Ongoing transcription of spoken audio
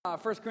1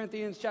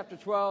 Corinthians chapter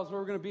 12 is where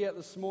we're going to be at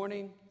this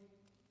morning.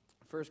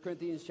 1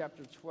 Corinthians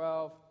chapter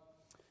 12.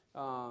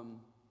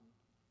 And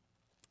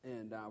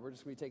we're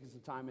just going to be taking some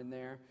time in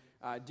there.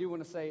 I do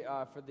want to say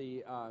for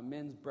the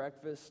men's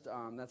breakfast,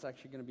 that's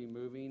actually going to be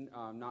moving,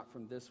 not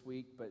from this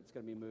week, but it's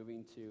going to be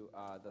moving to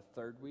the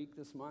third week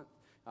this month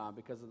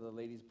because of the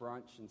ladies'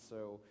 brunch. And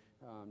so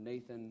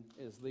Nathan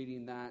is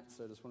leading that,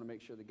 so just want to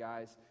make sure the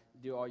guys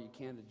do all you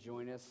can to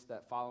join us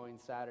that following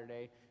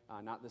Saturday.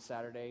 Not this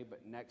Saturday,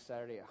 but next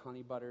Saturday at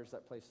Honey Butters.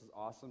 That place is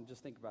awesome.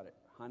 Just think about it.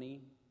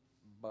 Honey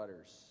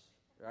Butters,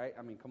 right?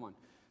 I mean, come on.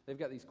 They've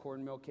got these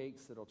cornmeal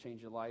cakes that'll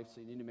change your life,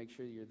 so you need to make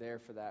sure you're there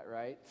for that,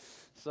 right?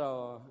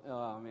 So,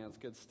 oh man, it's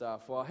good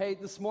stuff. Well, hey,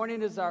 this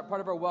morning is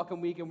part of our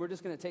welcome week, and we're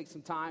just going to take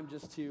some time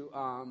just to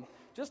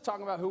just talk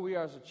about who we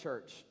are as a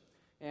church.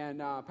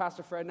 And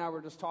Pastor Fred and I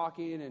were just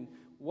talking and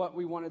what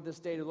we wanted this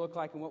day to look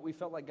like and what we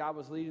felt like God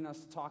was leading us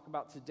to talk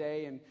about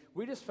today. And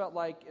we just felt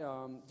like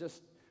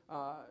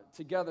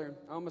together,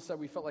 I almost said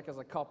we felt like as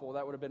a couple.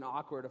 That would have been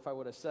awkward if I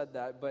would have said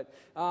that, but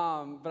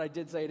I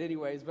did say it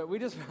anyways. But we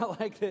just felt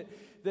like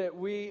that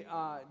we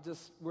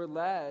just were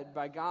led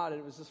by God,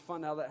 and it was just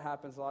fun how that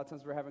happens. A lot of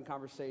times we're having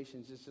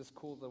conversations. It's just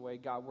cool the way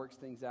God works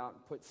things out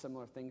and puts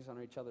similar things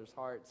on each other's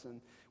hearts. And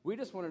we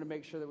just wanted to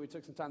make sure that we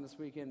took some time this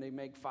weekend to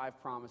make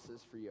 5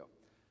 promises for you.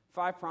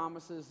 5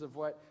 promises of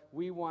what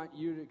we want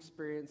you to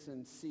experience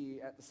and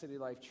see at the City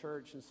Life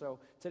Church. And so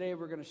today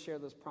we're going to share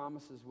those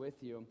promises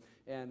with you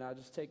and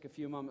just take a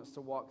few moments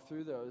to walk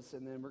through those.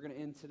 And then we're going to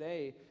end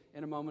today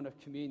in a moment of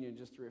communion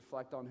just to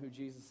reflect on who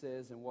Jesus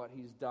is and what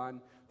he's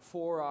done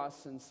for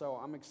us. And so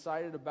I'm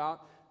excited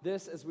about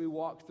this as we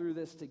walk through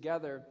this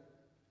together.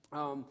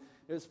 It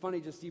was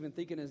funny just even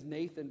thinking as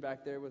Nathan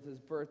back there with his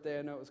birthday.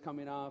 I know it was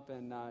coming up,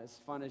 and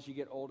it's fun as you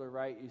get older,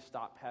 right? You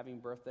stop having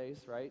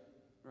birthdays, right?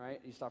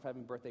 You stop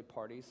having birthday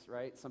parties,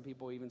 right? Some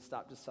people even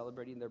stop just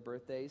celebrating their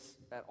birthdays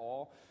at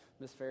all,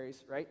 Miss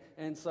Fairies, right?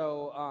 And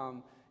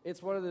so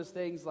it's one of those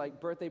things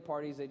like birthday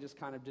parties, they just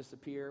kind of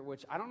disappear,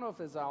 which I don't know if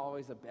is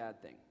always a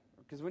bad thing.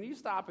 Because when you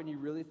stop and you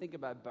really think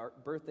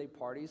about birthday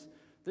parties,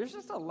 there's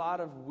just a lot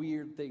of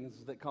weird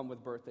things that come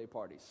with birthday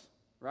parties,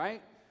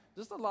 right?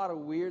 Just a lot of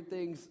weird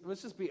things.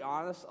 Let's just be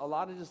honest, a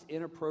lot of just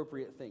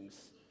inappropriate things,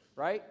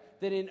 right?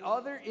 That in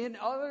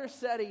other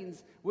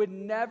settings would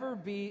never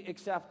be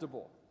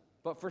acceptable.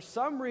 But for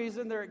some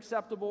reason, they're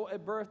acceptable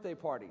at birthday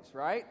parties,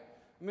 right?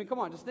 I mean, come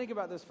on, just think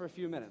about this for a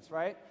few minutes,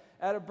 right?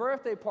 At a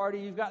birthday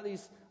party, you've got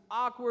these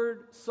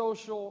awkward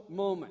social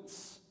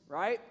moments,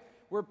 right?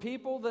 Where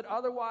people that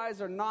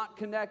otherwise are not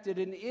connected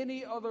in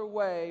any other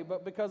way,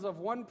 but because of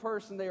one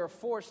person, they are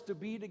forced to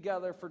be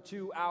together for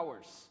 2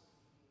 hours,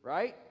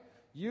 right?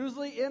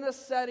 Usually in a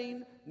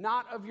setting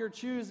not of your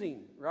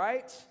choosing,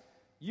 right?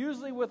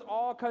 Usually with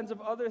all kinds of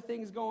other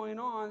things going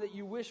on that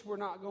you wish were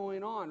not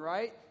going on,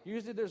 right?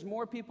 Usually there's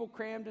more people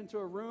crammed into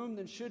a room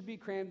than should be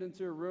crammed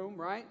into a room,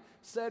 right?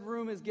 Said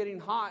room is getting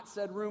hot.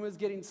 Said room is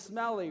getting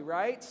smelly,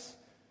 right?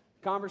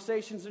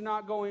 Conversations are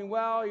not going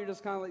well. You're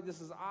just kind of like, this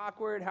is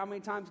awkward. How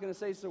many times going to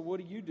say, so what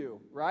do you do,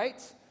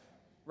 right?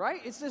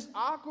 Right? It's just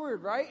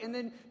awkward, right? And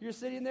then you're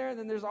sitting there, and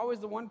then there's always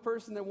the one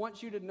person that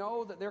wants you to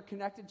know that they're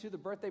connected to the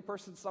birthday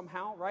person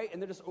somehow, right?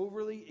 And they're just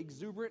overly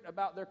exuberant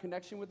about their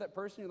connection with that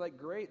person. You're like,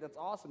 great, that's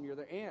awesome. You're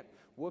their aunt.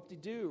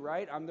 Whoop-de-doo,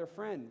 right? I'm their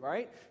friend,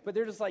 right? But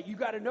they're just like, you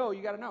got to know,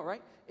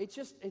 right?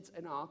 It's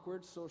an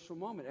awkward social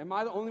moment. Am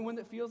I the only one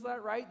that feels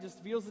that, right?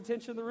 Just feels the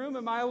tension in the room?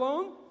 Am I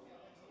alone?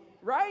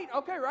 Right?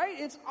 Okay, right?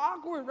 It's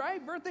awkward,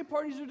 right? Birthday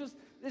parties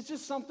it's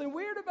just something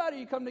weird about it.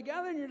 You come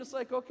together and you're just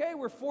like, okay,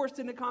 we're forced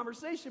into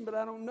conversation, but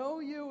I don't know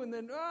you. And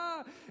then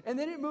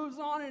it moves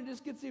on and it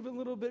just gets even a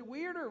little bit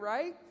weirder,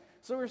 right?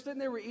 So we're sitting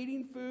there, we're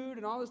eating food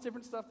and all this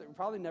different stuff that we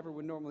probably never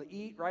would normally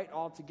eat, right?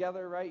 All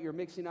together, right? You're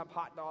mixing up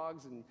hot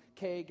dogs and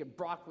cake and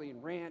broccoli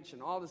and ranch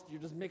and all this. You're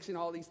just mixing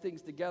all these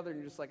things together and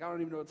you're just like, I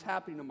don't even know what's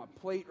happening on my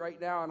plate right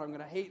now, and I'm going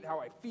to hate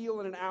how I feel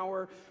in an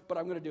hour, but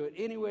I'm going to do it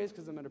anyways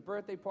because I'm at a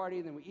birthday party.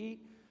 And then we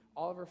eat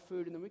all of our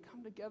food, and then we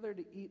come together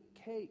to eat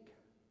cake,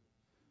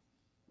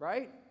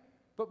 right?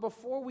 But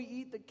before we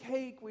eat the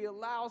cake, we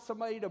allow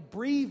somebody to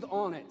breathe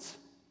on it,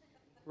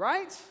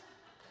 right?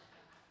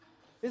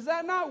 Is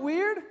that not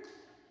weird?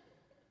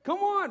 Come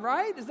on,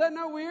 right? Is that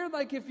not weird?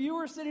 Like if you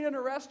were sitting in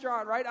a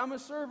restaurant, right? I'm a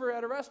server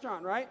at a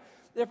restaurant, right?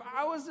 If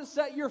I was to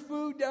set your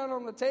food down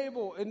on the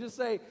table and just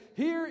say,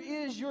 here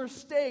is your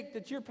steak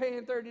that you're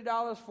paying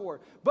 $30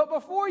 for, but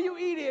before you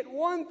eat it,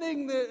 one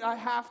thing that I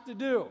have to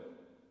do.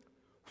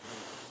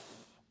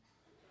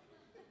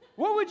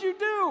 What would you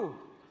do?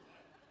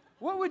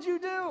 What would you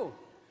do?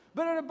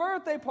 But at a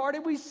birthday party,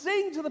 we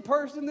sing to the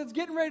person that's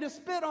getting ready to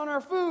spit on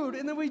our food,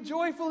 and then we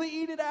joyfully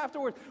eat it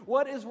afterwards.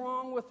 What is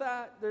wrong with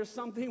that? There's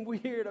something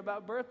weird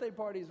about birthday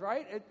parties,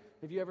 right?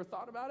 Have you ever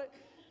thought about it?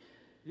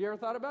 Have you ever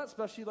thought about it?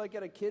 Especially like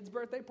at a kid's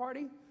birthday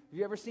party? Have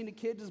you ever seen a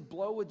kid just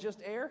blow with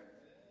just air?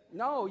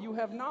 No, you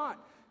have not.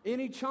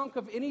 Any chunk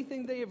of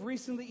anything they have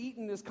recently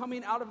eaten is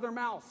coming out of their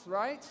mouths,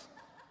 right?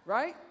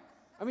 Right?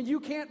 I mean,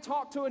 you can't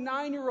talk to a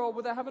 9-year-old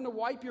without having to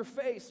wipe your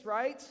face,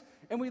 right?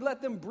 And we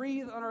let them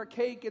breathe on our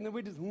cake, and then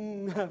we just,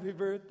 happy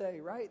birthday,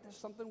 right? There's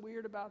something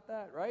weird about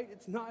that, right?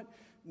 It's not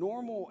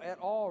normal at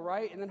all,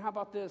 right? And then how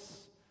about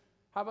this?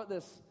 How about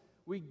this?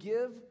 We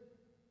give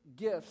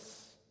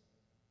gifts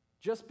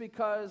just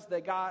because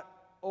they got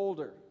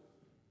older,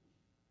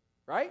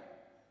 right?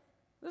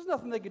 There's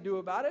nothing they could do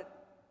about it,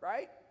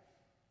 right?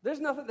 There's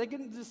nothing, they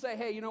can just say,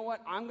 hey, you know what?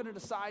 I'm going to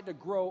decide to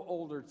grow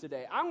older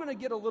today. I'm going to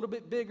get a little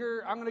bit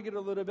bigger. I'm going to get a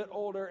little bit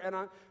older.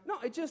 No,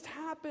 it just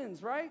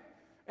happens, right?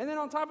 And then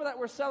on top of that,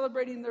 we're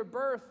celebrating their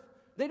birth.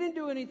 They didn't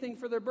do anything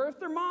for their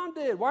birth. Their mom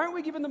did. Why aren't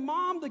we giving the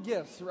mom the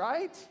gifts,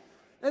 right?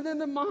 And then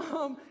the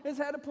mom has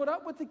had to put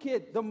up with the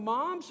kid. The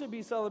mom should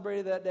be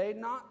celebrated that day,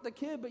 not the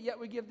kid, but yet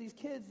we give these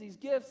kids these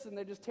gifts, and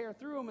they just tear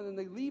through them, and then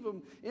they leave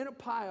them in a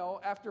pile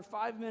after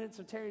 5 minutes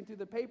of tearing through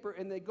the paper,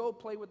 and they go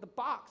play with the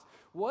box.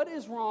 What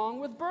is wrong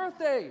with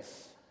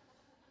birthdays?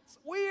 It's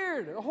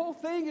weird. The whole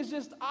thing is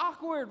just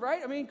awkward,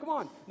 right? I mean, come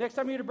on. Next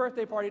time you eat a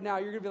birthday party now,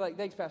 you're going to be like,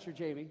 thanks, Pastor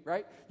Jamie,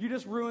 right? You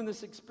just ruined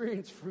this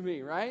experience for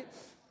me, right?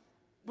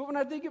 But when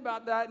I think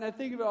about that, and I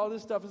think about all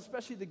this stuff,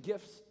 especially the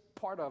gifts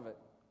part of it,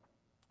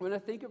 when I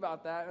think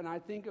about that, and I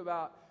think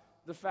about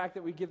the fact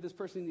that we give this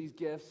person these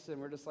gifts, and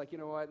we're just like, you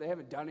know what, they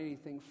haven't done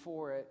anything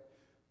for it,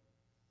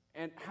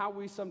 and how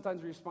we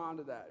sometimes respond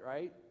to that,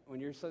 right? When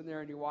you're sitting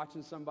there and you're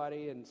watching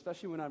somebody, and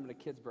especially when I'm at a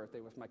kid's birthday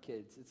with my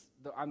kids,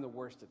 I'm the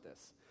worst at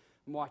this.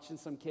 I'm watching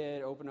some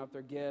kid open up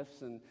their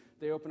gifts, and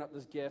they open up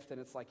this gift,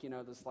 and it's like,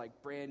 this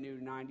like brand new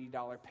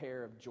 $90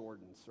 pair of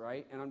Jordans,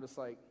 right? And I'm just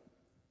like,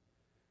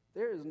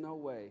 there is no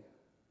way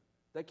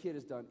that kid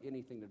has done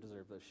anything to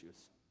deserve those shoes,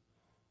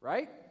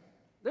 right?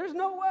 There's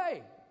no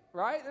way,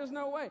 right? There's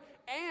no way.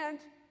 And,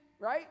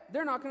 right,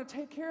 they're not going to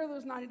take care of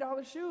those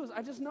 $90 shoes.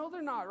 I just know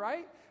they're not,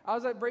 right? I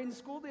was at Braden's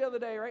school the other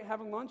day, right,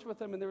 having lunch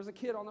with him, and there was a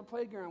kid on the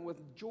playground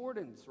with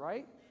Jordans,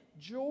 right?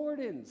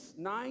 Jordans,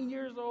 9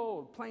 years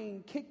old,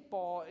 playing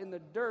kickball in the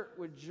dirt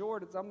with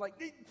Jordans. I'm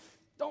like,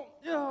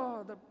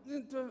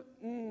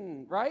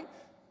 right?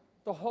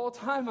 The whole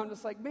time I'm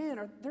just like,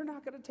 man, they're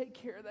not going to take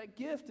care of that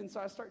gift. And so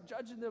I start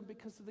judging them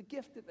because of the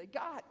gift that they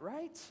got,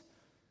 right?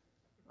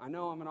 I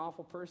know I'm an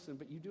awful person,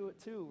 but you do it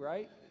too,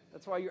 right?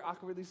 That's why you're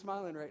awkwardly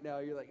smiling right now.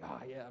 You're like,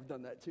 oh, yeah, I've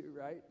done that too,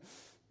 right?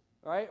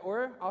 Right?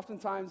 Or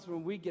oftentimes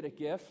when we get a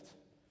gift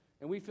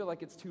and we feel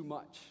like it's too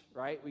much,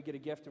 right? We get a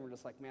gift and we're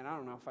just like, man, I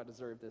don't know if I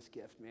deserve this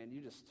gift, man.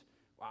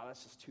 Wow,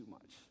 that's just too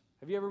much.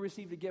 Have you ever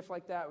received a gift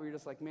like that where you're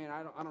just like, man,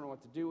 I don't know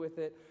what to do with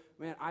it.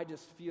 Man, I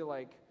just feel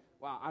like,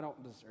 wow, I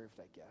don't deserve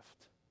that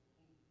gift.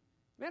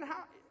 Man,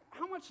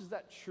 how much is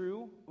that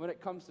true when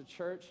it comes to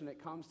church and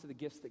it comes to the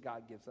gifts that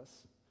God gives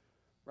us?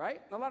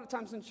 Right? A lot of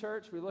times in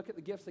church, we look at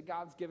the gifts that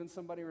God's given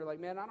somebody, and we're like,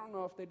 man, I don't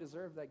know if they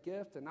deserve that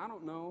gift, and I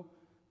don't know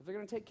if they're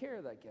going to take care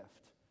of that gift.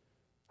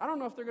 I don't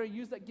know if they're going to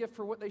use that gift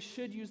for what they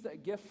should use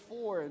that gift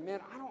for, and man,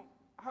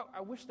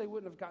 I wish they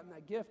wouldn't have gotten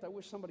that gift. I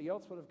wish somebody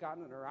else would have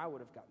gotten it, or I would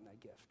have gotten that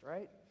gift,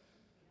 right?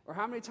 Or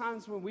how many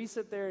times when we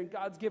sit there and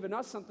God's given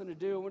us something to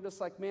do, and we're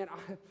just like, man,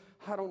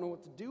 I don't know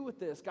what to do with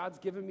this. God's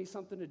given me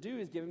something to do.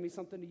 He's given me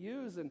something to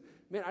use. And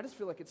man, I just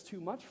feel like it's too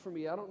much for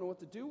me. I don't know what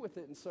to do with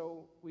it. And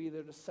so we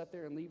either just sit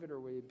there and leave it or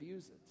we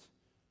abuse it,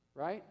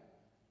 right?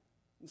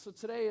 And so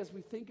today, as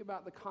we think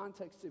about the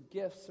context of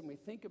gifts and we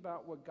think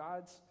about what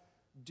God's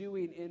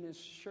doing in his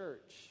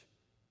church,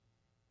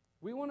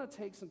 we want to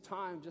take some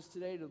time just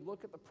today to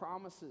look at the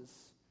promises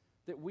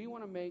that we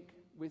want to make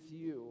with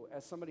you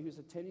as somebody who's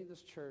attending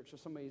this church or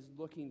somebody who's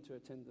looking to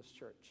attend this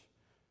church.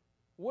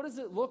 What does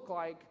it look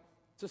like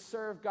to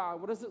serve God?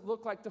 What does it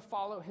look like to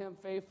follow him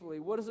faithfully?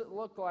 What does it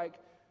look like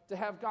to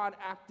have God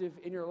active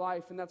in your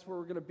life? And that's where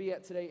we're going to be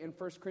at today in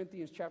 1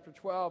 Corinthians chapter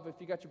 12. If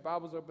you got your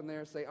Bibles open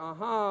there, say,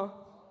 1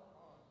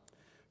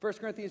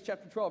 Corinthians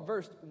chapter 12,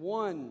 verse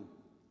 1.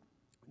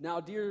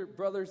 Now, dear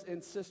brothers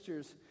and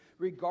sisters,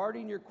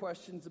 regarding your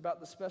questions about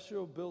the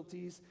special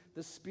abilities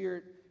the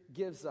Spirit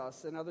gives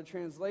us. In other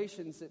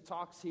translations, it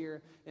talks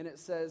here and it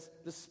says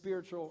the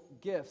spiritual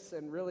gifts,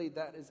 and really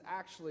that is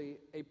actually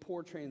a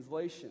poor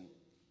translation.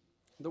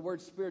 The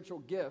word spiritual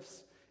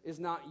gifts is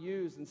not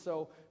used, and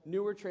so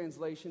newer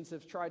translations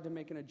have tried to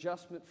make an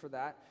adjustment for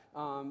that.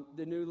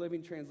 The New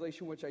Living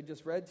Translation, which I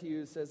just read to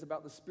you, says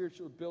about the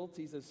spiritual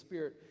abilities the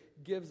Spirit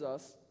gives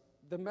us.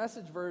 The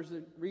Message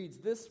version reads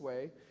this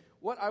way: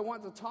 what I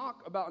want to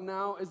talk about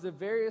now is the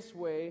various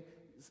ways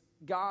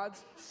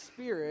God's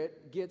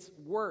Spirit gets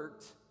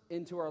worked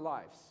into our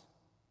lives.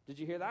 Did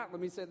you hear that? Let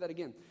me say that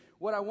again.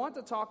 What I want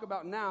to talk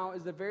about now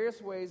is the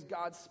various ways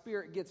God's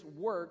Spirit gets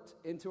worked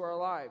into our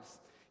lives.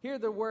 Here,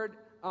 the word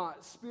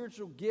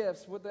spiritual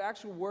gifts, what the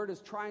actual word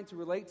is trying to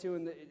relate to,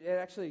 and it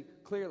actually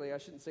clearly, I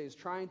shouldn't say is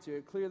trying to,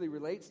 it clearly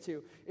relates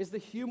to, is the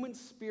human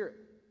spirit,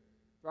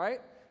 right?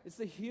 It's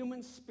the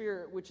human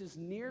spirit which is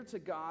near to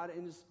God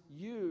and is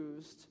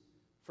used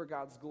for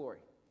God's glory.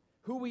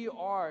 Who we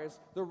are is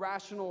the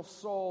rational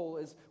soul,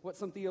 is what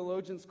some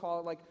theologians call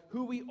it, like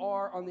who we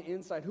are on the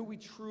inside, who we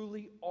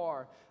truly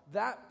are.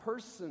 That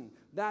person,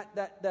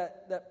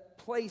 that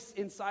place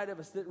inside of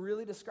us that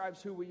really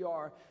describes who we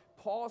are.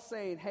 Paul's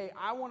saying, hey,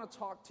 I want to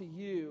talk to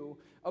you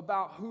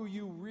about who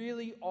you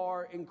really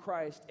are in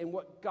Christ and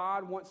what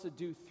God wants to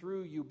do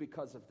through you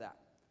because of that.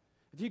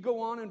 If you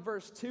go on in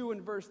verse 2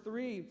 and verse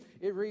 3,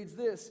 it reads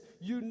this: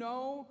 you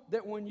know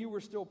that when you were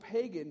still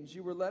pagans,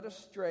 you were led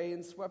astray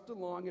and swept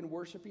along in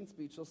worshiping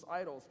speechless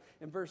idols.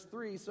 In verse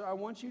 3, so I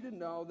want you to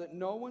know that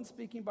no one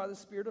speaking by the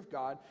Spirit of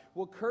God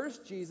will curse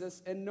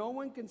Jesus, and no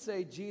one can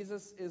say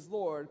Jesus is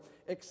Lord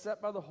except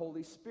by the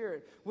Holy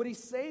Spirit. What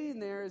he's saying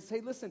there is,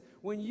 hey, listen,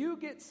 when you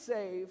get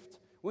saved,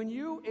 when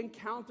you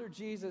encounter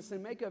Jesus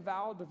and make a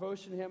vow of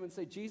devotion to him and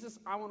say, Jesus,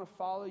 I want to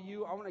follow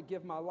you. I want to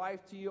give my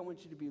life to you. I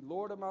want you to be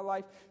Lord of my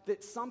life.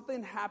 That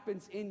something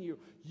happens in you.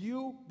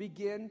 You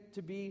begin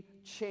to be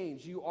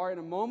changed. You are in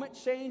a moment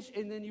changed,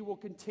 and then you will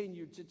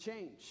continue to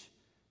change.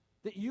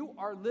 That you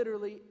are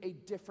literally a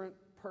different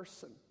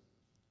person.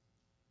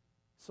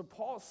 So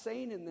Paul's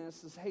saying in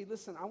this is, hey,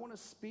 listen, I want to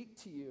speak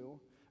to you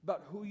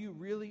about who you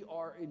really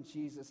are in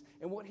Jesus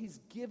and what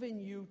he's given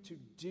you to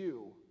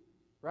do,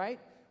 right?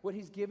 What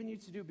he's given you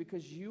to do,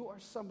 because you are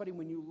somebody,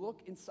 when you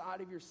look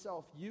inside of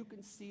yourself, you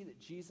can see that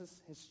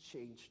Jesus has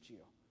changed you.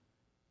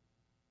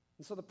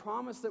 And so the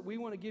promise that we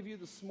want to give you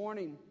this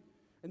morning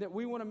and that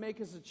we want to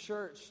make as a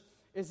church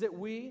is that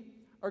we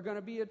are going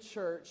to be a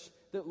church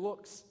that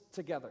looks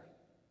together.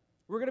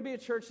 We're going to be a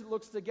church that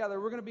looks together.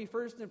 We're going to be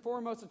first and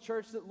foremost a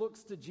church that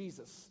looks to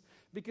Jesus,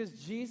 because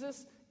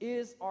Jesus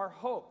is our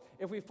hope.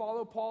 If we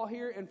follow Paul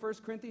here in 1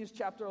 Corinthians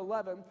chapter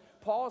 11,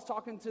 Paul is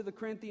talking to the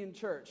Corinthian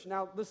church.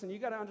 Now, listen, you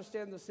got to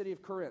understand the city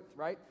of Corinth,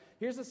 right?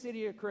 Here's the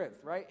city of Corinth,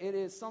 right? It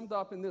is summed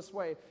up in this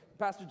way.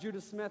 Pastor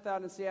Judah Smith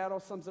out in Seattle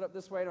sums it up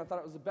this way, and I thought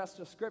it was the best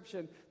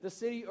description. The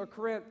city of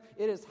Corinth,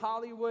 it is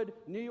Hollywood,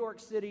 New York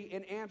City,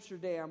 and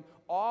Amsterdam,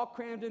 all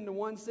crammed into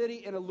one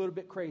city and a little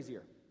bit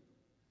crazier.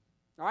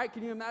 All right,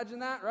 can you imagine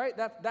that, right?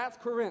 That's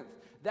Corinth.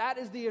 That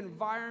is the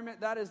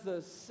environment, that is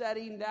the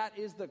setting, that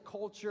is the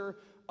culture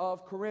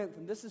of Corinth.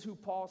 And this is who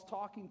Paul's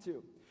talking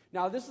to.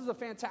 Now, this is a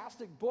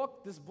fantastic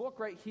book. This book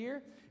right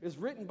here is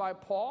written by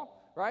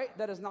Paul, right?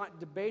 That is not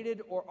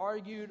debated or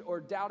argued or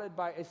doubted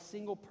by a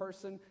single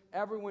person.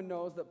 Everyone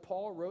knows that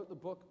Paul wrote the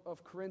book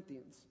of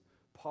Corinthians.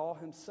 Paul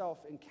himself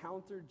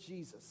encountered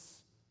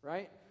Jesus,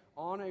 right?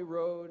 On a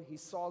road, he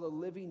saw the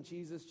living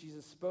Jesus.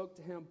 Jesus spoke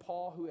to him.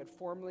 Paul, who had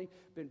formerly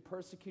been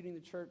persecuting the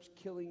church,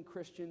 killing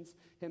Christians,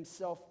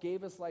 himself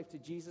gave his life to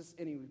Jesus,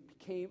 and he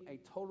became a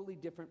totally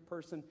different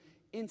person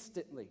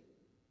instantly,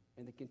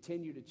 and to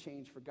continue to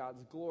change for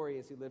God's glory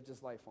as he lived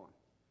his life on.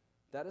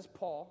 That is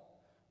Paul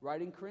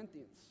writing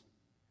Corinthians.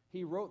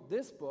 He wrote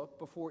this book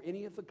before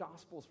any of the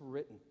Gospels were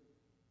written.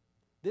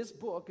 This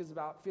book is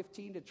about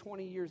 15 to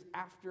 20 years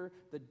after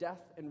the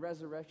death and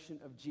resurrection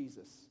of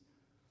Jesus.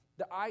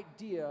 The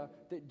idea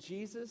that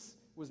Jesus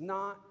was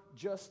not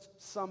just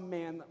some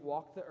man that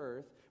walked the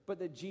earth, but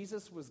that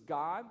Jesus was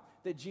God,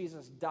 that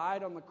Jesus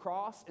died on the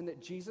cross, and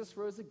that Jesus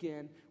rose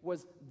again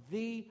was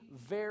the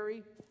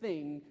very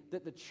thing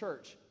that the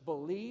church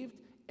believed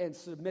and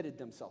submitted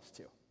themselves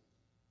to.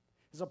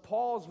 So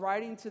Paul's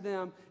writing to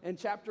them in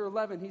chapter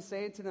 11. He's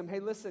saying to them, hey,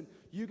 listen,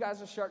 you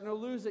guys are starting to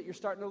lose it. You're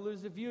starting to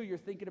lose the view. You're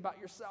thinking about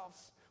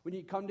yourselves. When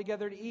you come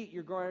together to eat,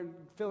 you're going,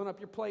 filling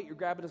up your plate. You're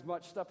grabbing as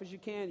much stuff as you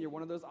can. You're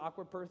one of those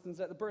awkward persons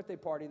at the birthday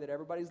party that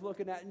everybody's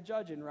looking at and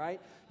judging, right?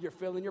 You're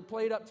filling your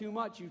plate up too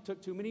much. You took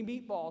too many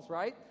meatballs,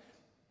 right?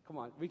 Come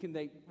on, we can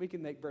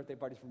make birthday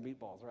parties from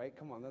meatballs, right?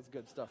 Come on, that's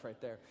good stuff right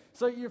there.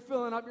 So you're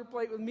filling up your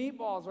plate with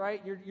meatballs,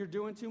 right? You're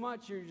doing too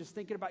much. You're just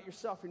thinking about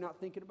yourself. You're not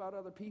thinking about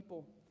other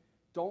people.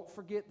 Don't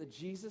forget that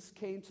Jesus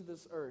came to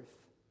this earth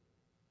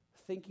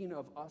thinking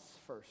of us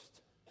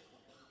first,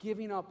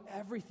 giving up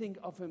everything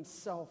of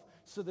himself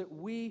so that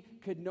we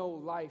could know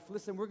life.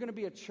 Listen, we're going to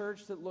be a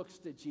church that looks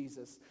to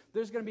Jesus.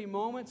 There's going to be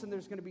moments and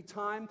there's going to be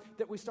time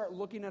that we start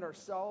looking at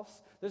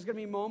ourselves. There's going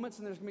to be moments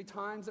and there's going to be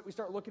times that we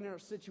start looking at our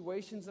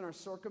situations and our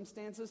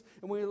circumstances,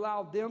 and we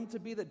allow them to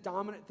be the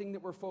dominant thing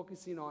that we're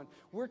focusing on.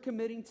 We're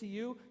committing to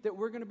you that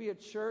we're going to be a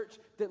church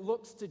that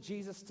looks to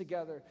Jesus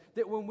together.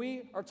 That when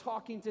we are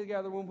talking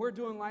together, when we're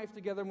doing life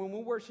together, when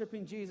we're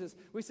worshiping Jesus,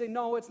 we say,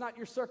 no, it's not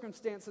your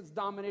circumstance that's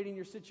dominating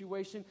your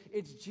situation.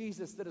 It's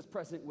Jesus that is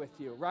present with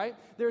you, right?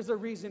 There's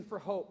a reason for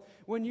hope.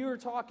 When you're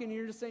talking,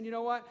 you're just saying, you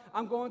know what?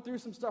 I'm going through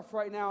some stuff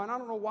right now, and I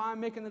don't know why I'm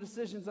making the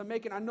decisions I'm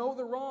making. I know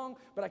they're wrong,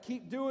 but I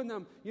keep doing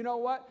them. You know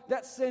what?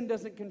 That sin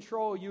doesn't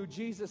control you.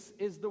 Jesus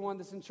is the one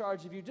that's in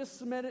charge of you. Just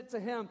submit it to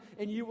him,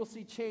 and you will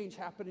see change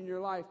happen in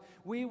your life.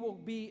 We will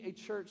be a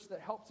church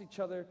that helps each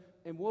other,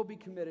 and we'll be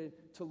committed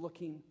to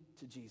looking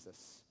to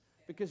Jesus.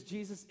 Because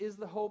Jesus is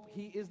the hope.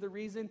 He is the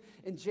reason.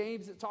 In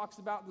James, it talks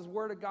about this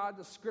word of God.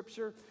 The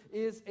scripture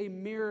is a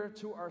mirror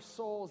to our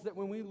souls. That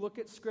when we look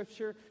at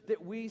scripture,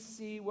 that we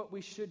see what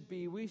we should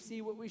be. We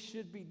see what we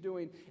should be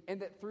doing.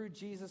 And that through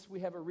Jesus,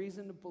 we have a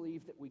reason to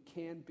believe that we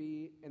can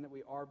be and that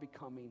we are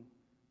becoming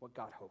what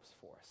God hopes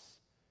for us.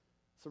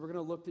 So we're going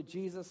to look to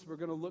Jesus. We're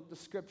going to look to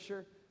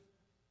scripture.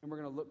 And we're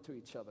going to look to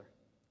each other.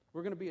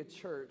 We're going to be a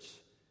church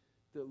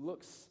that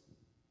looks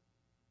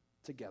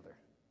together.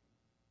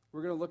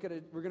 We're going to look at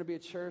it. We're going to be a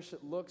church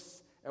that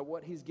looks at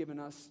what he's given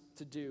us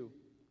to do.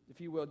 If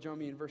you will, join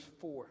me in verse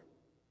 4.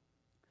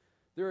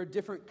 There are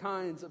different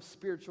kinds of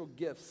spiritual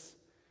gifts,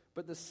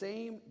 but the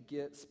same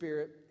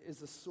Spirit is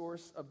the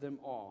source of them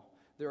all.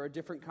 There are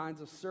different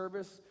kinds of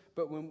service,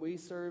 but when we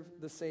serve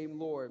the same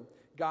Lord,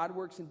 God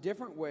works in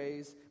different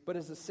ways, but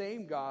is the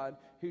same God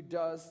who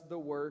does the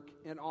work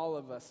in all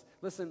of us.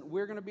 Listen,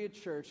 we're going to be a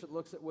church that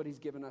looks at what he's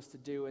given us to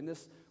do. In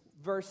this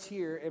verse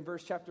here, in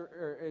verse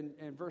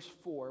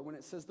 4, when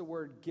it says the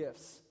word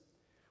gifts,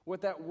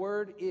 what that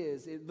word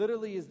is, it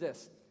literally is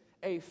this: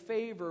 a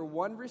favor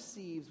one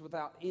receives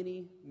without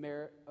any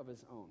merit of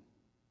his own,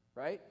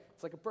 right?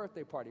 It's like a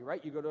birthday party,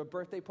 right? You go to a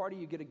birthday party,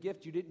 you get a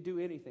gift, you didn't do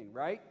anything,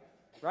 right?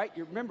 Right?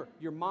 Remember,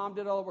 your mom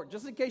did all the work.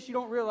 Just in case you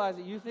don't realize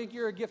it, you think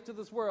you're a gift to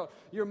this world.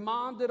 Your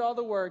mom did all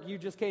the work, you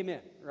just came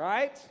in,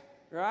 right?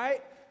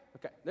 Right?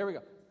 Okay, there we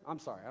go. I'm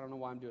sorry, I don't know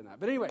why I'm doing that.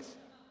 But anyways,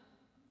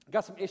 I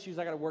got some issues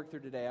I got to work through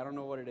today. I don't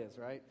know what it is,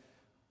 right?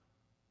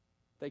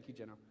 Thank you,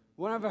 Jenna.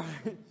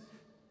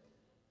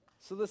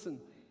 So listen,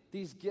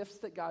 these gifts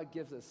that God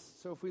gives us.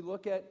 So if we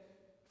look at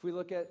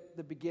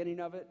the beginning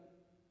of it,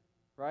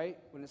 right?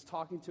 When it's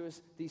talking to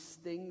us, these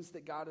things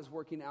that God is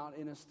working out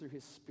in us through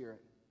his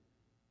Spirit.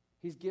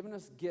 He's given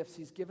us gifts.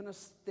 He's given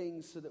us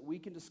things so that we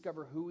can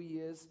discover who he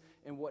is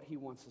and what he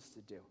wants us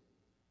to do.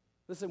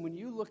 Listen, when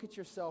you look at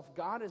yourself,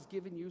 God has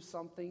given you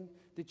something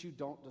that you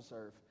don't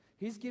deserve.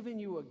 He's given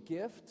you a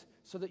gift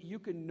so that you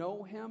can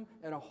know him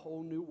in a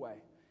whole new way.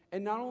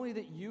 And not only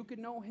that you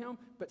can know him,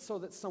 but so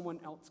that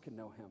someone else can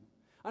know him.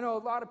 I know a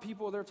lot of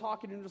people, they're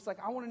talking and just like,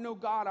 I want to know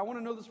God. I want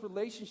to know this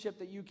relationship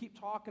that you keep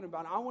talking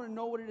about. I want to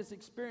know what it is to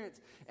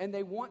experience. And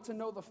they want to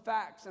know the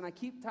facts. And I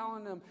keep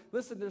telling them,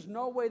 listen, there's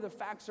no way the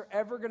facts are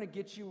ever going to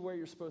get you where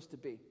you're supposed to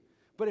be.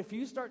 But if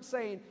you start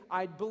saying,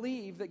 I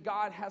believe that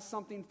God has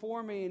something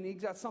for me and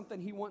he's got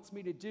something he wants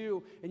me to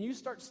do, and you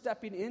start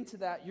stepping into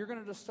that, you're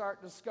going to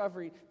start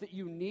discovering that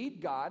you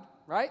need God,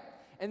 right?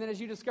 And then as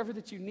you discover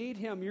that you need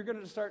him, you're going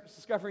to start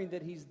discovering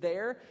that he's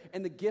there,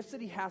 and the gifts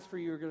that he has for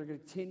you are going to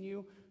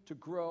continue to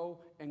grow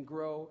and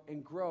grow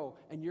and grow.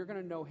 And you're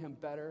going to know him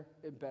better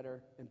and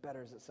better and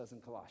better, as it says in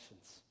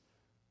Colossians.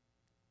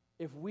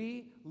 If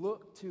we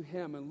look to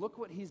him and look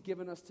what he's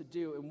given us to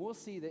do, and we'll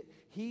see that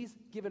he's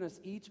given us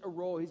each a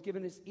role. He's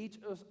given us each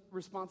a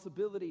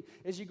responsibility.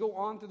 As you go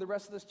on through the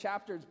rest of this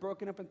chapter, it's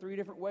broken up in 3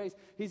 different ways.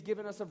 He's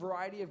given us a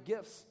variety of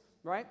gifts,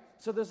 right?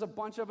 So there's a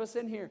bunch of us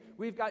in here.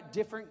 We've got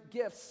different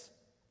gifts.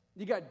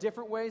 You got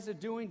different ways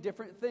of doing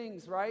different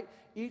things, right?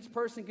 Each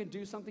person can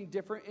do something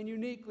different and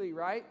uniquely,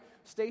 right?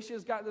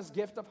 Stacya's got this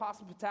gift of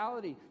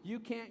hospitality. You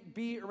can't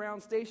be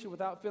around Stacia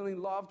without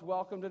feeling loved,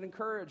 welcomed, and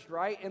encouraged,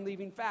 right? And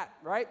leaving fat,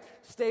 right?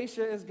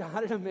 Stacia has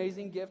got an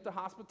amazing gift of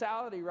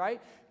hospitality,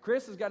 right?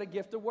 Chris has got a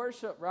gift of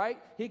worship, right?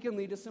 He can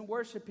lead us in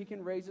worship. He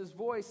can raise his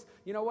voice.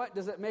 You know what?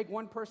 Does it make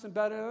one person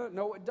better?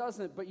 No, it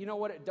doesn't. But you know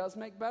what it does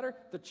make better?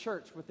 The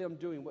church, with them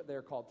doing what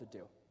they're called to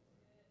do.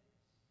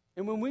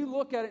 And when we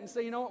look at it and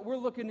say, you know what, we're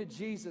looking to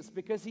Jesus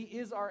because he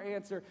is our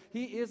answer.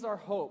 He is our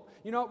hope.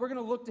 You know what, we're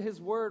going to look to his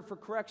word for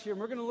correction.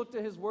 We're going to look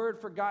to his word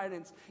for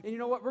guidance. And you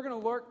know what, we're going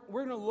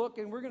to look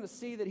and we're going to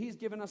see that he's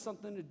given us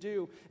something to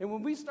do. And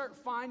when we start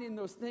finding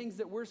those things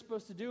that we're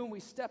supposed to do and we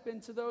step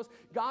into those,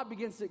 God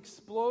begins to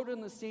explode in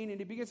the scene and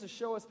he begins to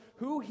show us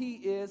who he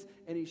is,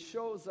 and he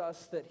shows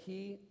us that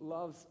he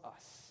loves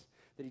us,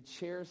 that he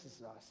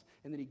cherishes us,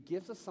 and that he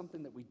gives us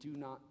something that we do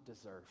not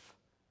deserve.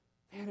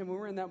 Man, and when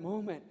we're in that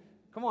moment,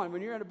 come on,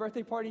 when you're at a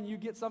birthday party and you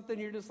get something,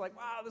 you're just like,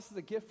 wow, this is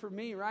a gift for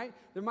me, right?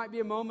 There might be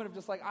a moment of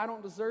just like, I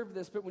don't deserve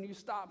this, but when you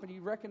stop and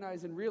you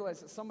recognize and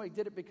realize that somebody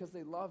did it because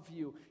they love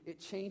you,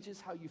 it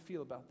changes how you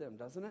feel about them,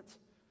 doesn't it?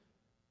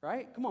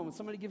 Right? Come on, when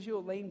somebody gives you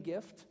a lame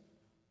gift,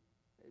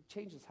 it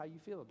changes how you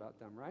feel about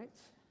them, right?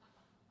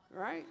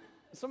 Right?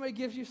 If somebody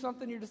gives you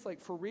something, you're just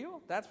like, for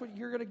real? That's what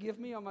you're going to give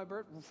me on my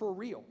birthday? For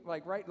real?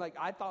 Like, right? Like,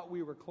 I thought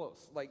we were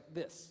close. Like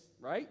this,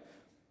 right?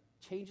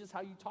 Changes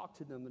how you talk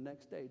to them the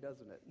next day,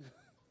 doesn't it?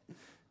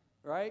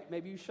 Right?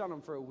 Maybe you shun them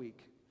for a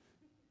week.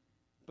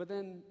 But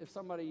then if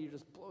somebody, you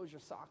just blows your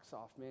socks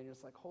off, man, you're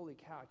just like, holy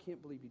cow, I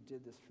can't believe you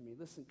did this for me.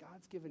 Listen,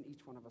 God's given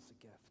each one of us a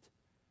gift.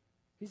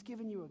 He's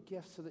given you a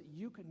gift so that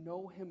you can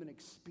know him and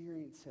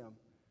experience him.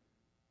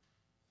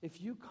 If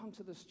you come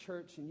to this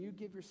church and you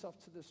give yourself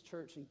to this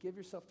church and give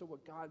yourself to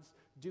what God's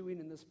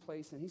doing in this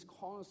place and he's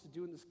calling us to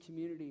do in this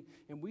community,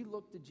 and we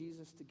look to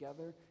Jesus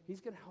together,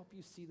 he's going to help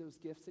you see those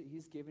gifts that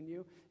he's given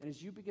you. And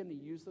as you begin to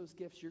use those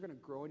gifts, you're going to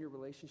grow in your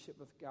relationship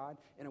with God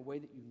in a way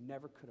that you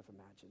never could have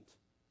imagined.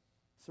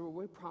 So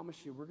we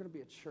promise you, we're going to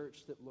be a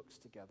church that looks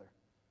together.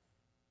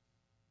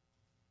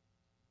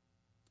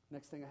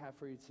 Next thing I have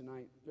for you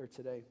tonight, or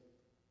today,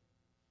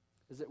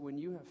 is that when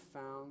you have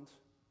found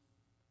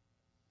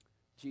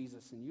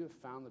Jesus and you have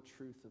found the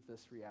truth of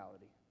this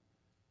reality,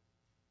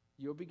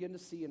 you'll begin to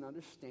see and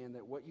understand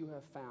that what you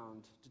have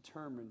found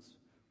determines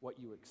what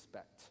you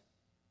expect.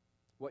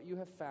 What you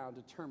have found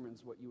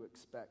determines what you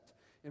expect.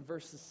 In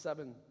verses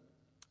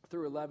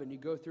through 11. You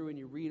go through and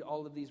you read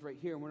all of these right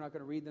here, and we're not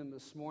going to read them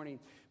this morning,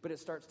 but it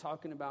starts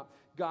talking about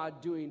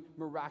God doing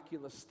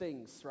miraculous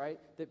things, right?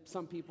 That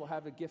some people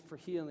have a gift for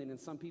healing,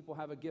 and some people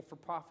have a gift for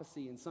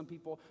prophecy, and some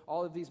people,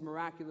 all of these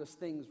miraculous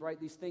things, right?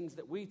 These things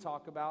that we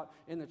talk about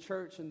in the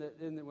church, and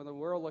when the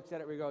world looks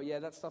at it, we go, yeah,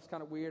 that stuff's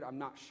kind of weird. I'm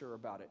not sure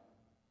about it,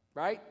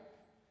 right?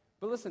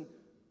 But listen,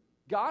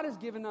 God has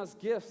given us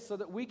gifts so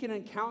that we can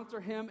encounter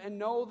him and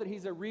know that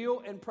he's a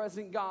real and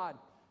present God.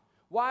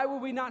 Why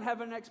would we not have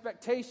an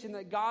expectation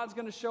that God's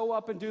going to show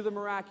up and do the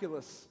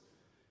miraculous?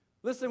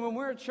 Listen, when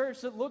we're a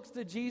church that looks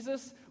to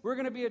Jesus, we're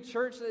going to be a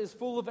church that is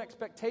full of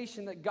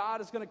expectation that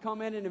God is going to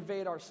come in and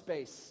invade our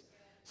space.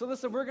 So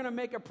listen, we're going to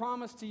make a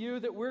promise to you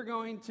that we're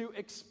going to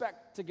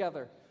expect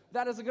together.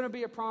 That is going to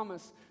be a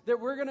promise that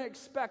we're going to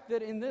expect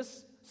that in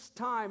this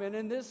time and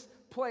in this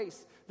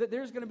place that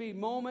there's going to be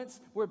moments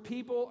where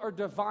people are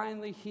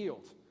divinely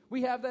healed.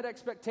 We have that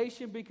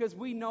expectation because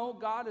we know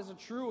God is a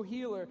true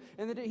healer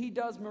and that he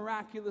does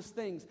miraculous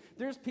things.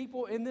 There's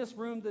people in this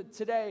room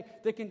today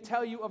that can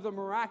tell you of the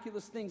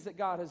miraculous things that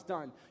God has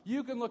done.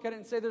 You can look at it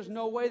and say there's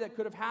no way that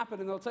could have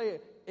happened, and they'll tell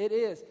you it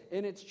is,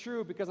 and it's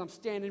true because I'm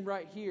standing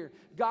right here.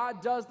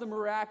 God does the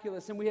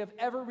miraculous, and we have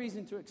every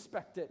reason to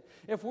expect it.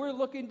 If we're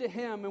looking to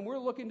him and we're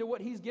looking to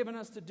what he's given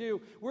us to do,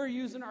 we're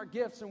using our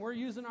gifts and we're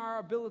using our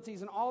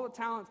abilities and all the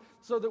talents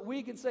so that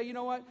we can say, you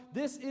know what,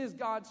 this is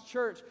God's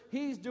church.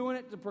 He's doing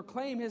it to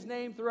proclaim his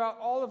name throughout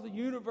all of the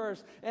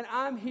universe, and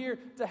I'm here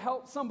to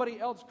help somebody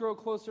else grow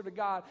closer to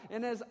God.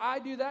 And as I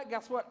do that,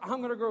 guess what? I'm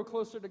going to grow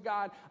closer to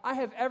God. I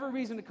have every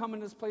reason to come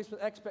into this place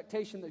with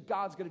expectation that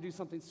God's going to do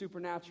something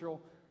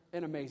supernatural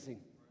and amazing.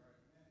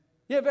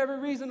 You have every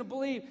reason to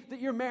believe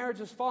that your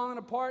marriage is falling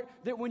apart,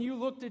 that when you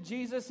look to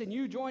Jesus and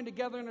you join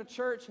together in a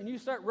church and you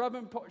start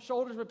rubbing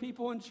shoulders with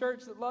people in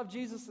church that love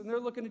Jesus and they're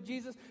looking to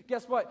Jesus,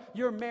 guess what?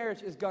 Your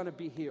marriage is going to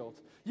be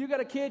healed. You got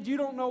a kid you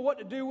don't know what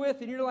to do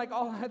with, and you're like,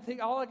 all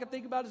I can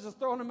think about is just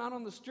throwing them out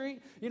on the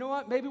street. You know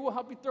what? Maybe we'll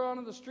help you throw out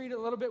on the street a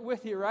little bit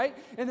with you, right?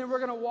 And then we're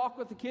going to walk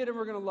with the kid and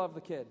we're going to love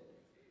the kid.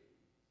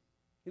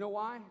 You know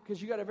why?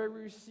 Because you got every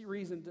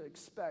reason to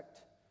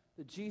expect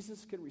that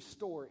Jesus can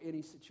restore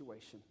any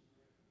situation.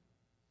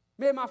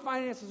 Man, my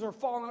finances are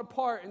falling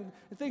apart and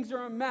things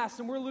are a mess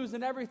and we're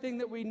losing everything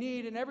that we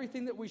need and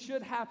everything that we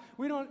should have.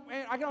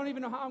 I don't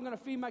even know how I'm going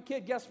to feed my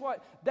kid. Guess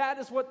what? That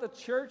is what the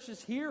church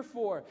is here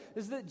for,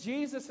 is that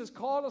Jesus has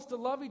called us to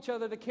love each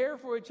other, to care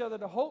for each other,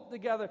 to hope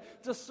together,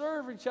 to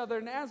serve each other.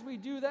 And as we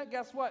do that,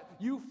 guess what?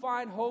 You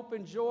find hope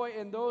and joy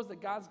in those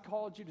that God's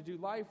called you to do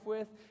life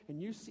with,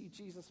 and you see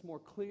Jesus more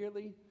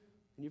clearly.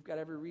 And you've got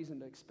every reason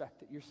to expect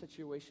that your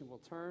situation will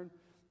turn,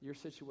 your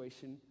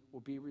situation will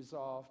be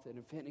resolved, and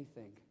if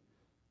anything,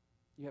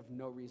 you have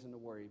no reason to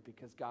worry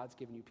because God's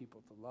given you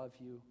people to love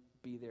you,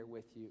 be there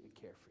with you, and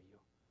care for you.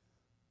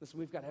 Listen,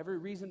 we've got every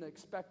reason to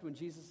expect when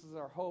Jesus is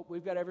our hope.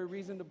 We've got every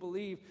reason to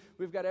believe.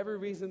 We've got every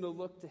reason to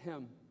look to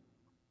him.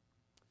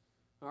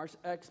 Our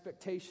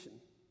expectation,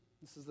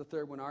 this is the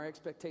third one, our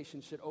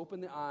expectation should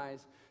open the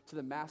eyes to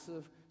the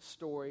massive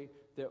story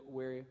that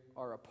we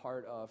are a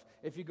part of.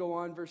 If you go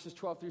on verses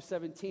 12 through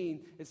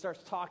 17, it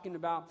starts talking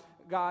about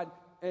God,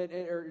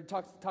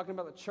 talking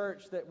about the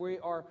church, that we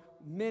are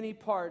many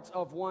parts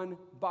of one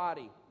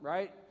body,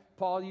 right?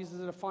 Paul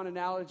uses a fun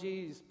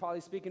analogy. He's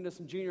probably speaking to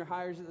some junior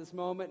hires at this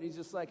moment, and he's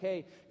just like,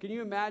 hey, can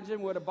you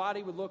imagine what a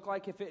body would look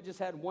like if it just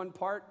had one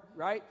part,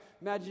 right?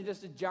 Imagine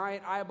just a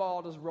giant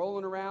eyeball just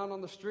rolling around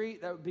on the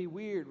street. That would be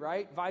weird,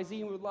 right?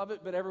 Visine would love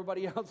it, but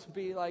everybody else would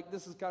be like,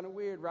 this is kind of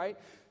weird, right?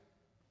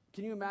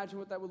 Can you imagine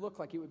what that would look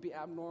like? It would be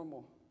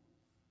abnormal.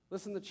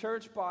 Listen, the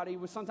church body,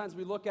 sometimes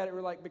we look at it and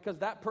we're like, because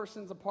that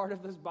person's a part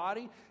of this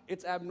body,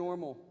 it's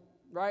abnormal,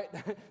 right?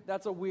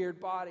 That's a weird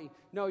body.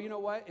 No, you know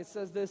what? It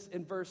says this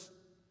in verse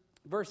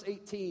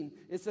 18.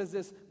 It says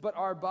this, but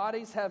our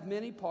bodies have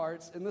many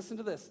parts, and listen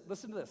to this.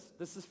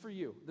 This is for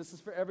you. This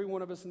is for every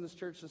one of us in this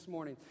church this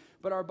morning.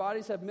 But our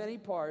bodies have many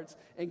parts,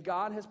 and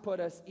God has put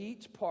us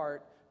each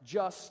part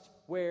just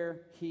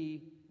where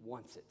he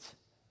wants it.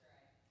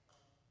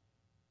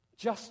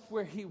 Just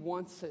where he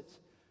wants it.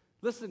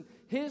 Listen,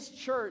 his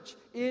church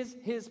is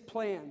his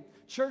plan.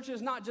 Church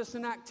is not just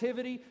an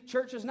activity.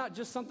 Church is not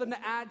just something to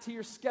add to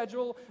your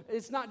schedule.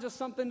 It's not just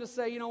something to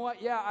say, you know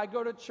what, yeah, I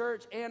go to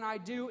church and I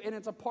do, and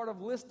it's a part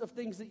of list of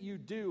things that you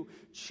do.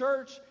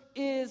 Church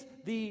is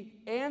the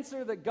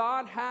answer that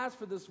God has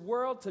for this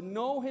world to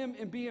know him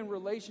and be in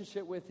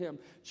relationship with him.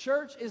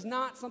 Church is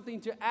not something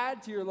to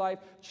add to your life.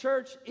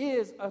 Church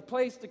is a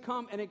place to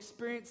come and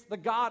experience the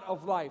God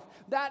of life.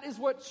 That is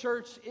what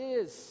church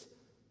is.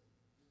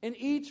 And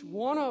each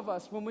one of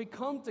us, when we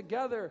come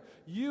together,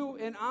 you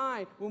and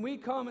I, when we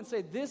come and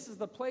say, this is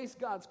the place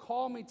God's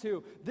called me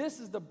to, this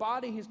is the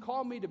body he's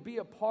called me to be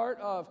a part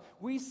of,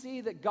 we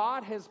see that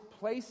God has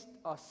placed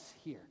us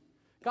here.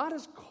 God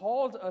has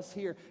called us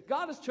here.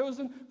 God has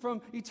chosen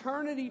from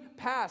eternity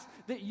past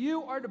that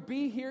you are to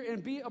be here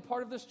and be a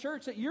part of this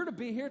church, that you're to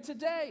be here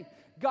today.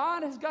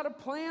 God has got a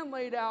plan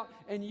laid out,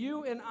 and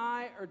you and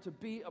I are to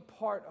be a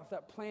part of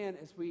that plan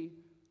as we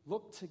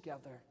look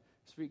together,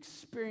 as we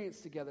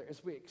experience together,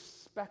 as we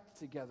expect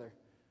together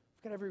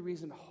We've got every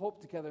reason to hope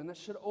together, and that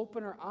should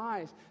open our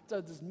eyes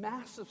to this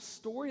massive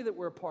story that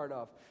we're a part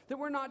of. That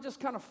we're not just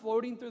kind of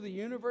floating through the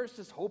universe,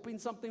 just hoping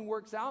something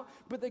works out,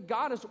 but that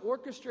God is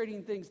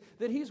orchestrating things,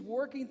 that He's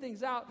working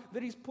things out,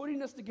 that He's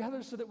putting us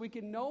together so that we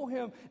can know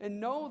Him and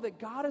know that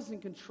God is in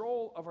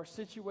control of our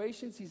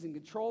situations, He's in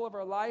control of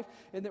our life,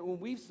 and that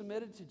when we've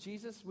submitted to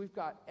Jesus, we've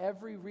got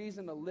every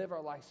reason to live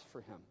our lives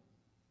for Him.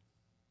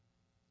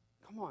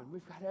 Come on,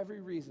 we've got every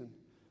reason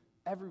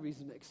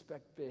to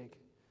expect big.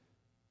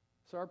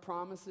 So our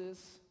promise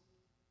is,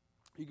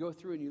 you go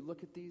through and you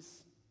look at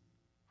these.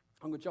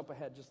 I'm going to jump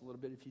ahead just a little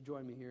bit if you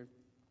join me here.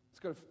 Let's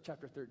go to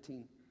chapter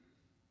 13.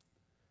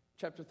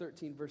 Chapter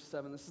 13, verse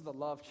 7. This is the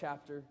love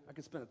chapter. I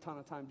could spend a ton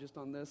of time just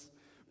on this.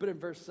 But in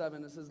verse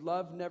 7, it says,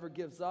 love never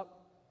gives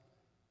up,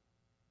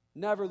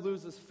 never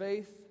loses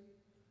faith,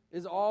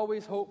 is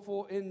always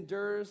hopeful,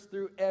 endures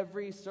through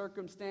every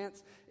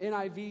circumstance.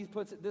 NIV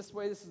puts it this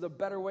way. This is a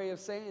better way of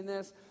saying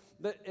this,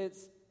 that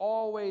it's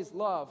always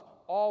love.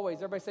 Always.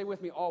 Everybody say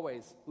with me,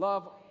 always.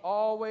 Love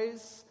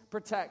always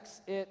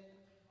protects. It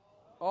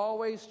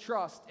always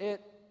trusts.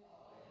 It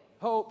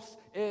hopes.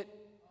 It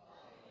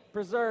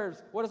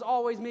preserves. What does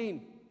always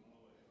mean?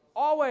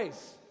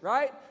 Always,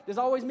 right? Does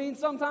always mean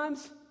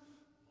sometimes?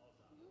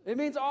 It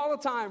means all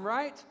the time,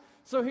 right?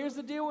 So here's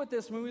the deal with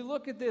this. When we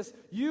look at this,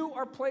 you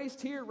are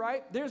placed here,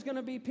 right? There's going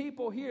to be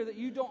people here that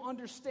you don't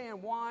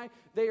understand why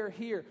they are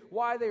here,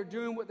 why they're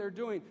doing what they're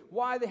doing,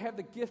 why they have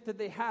the gift that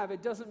they have.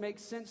 It doesn't make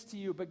sense to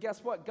you. But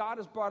guess what? God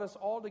has brought us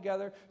all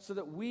together so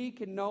that we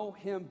can know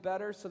Him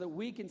better, so that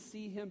we can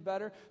see Him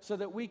better, so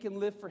that we can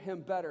live for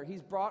Him better.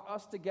 He's brought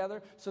us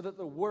together so that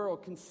the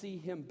world can see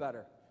Him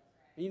better.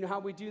 And you know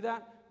how we do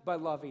that? By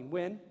loving.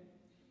 When?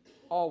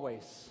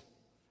 Always.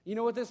 You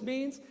know what this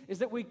means? Is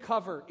that we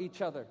cover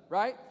each other,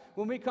 right?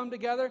 When we come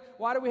together,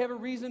 why do we have a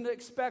reason to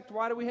expect?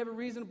 Why do we have a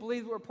reason to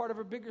believe that we're part of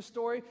a bigger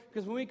story?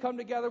 Because when we come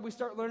together, we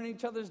start learning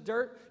each other's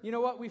dirt. You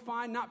know what we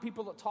find? Not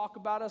people that talk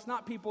about us,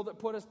 not people that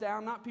put us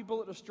down, not people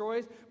that destroy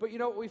us. But you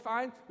know what we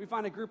find? We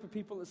find a group of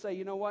people that say,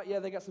 you know what? Yeah,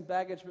 they got some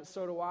baggage, but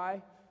so do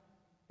I.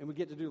 And we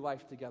get to do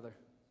life together.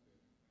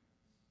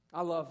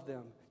 I love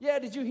them. Yeah,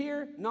 did you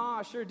hear? No,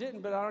 I sure didn't,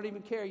 but I don't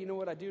even care. You know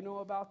what I do know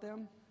about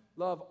them?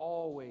 Love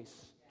always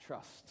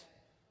trusts.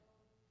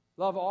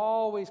 Love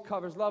always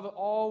covers. Love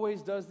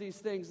always does these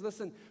things.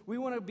 Listen, we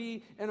want to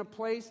be in a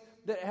place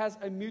that has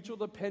a mutual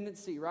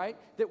dependency, right?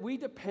 That we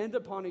depend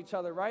upon each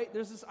other, right?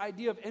 There's this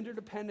idea of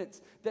interdependence,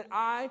 that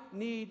I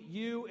need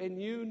you and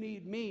you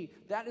need me.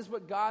 That is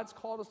what God's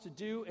called us to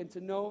do and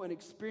to know and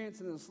experience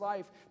in this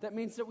life. That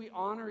means that we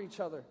honor each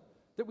other,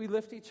 that we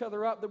lift each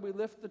other up, that we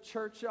lift the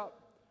church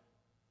up.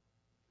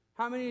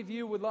 How many of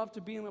you would love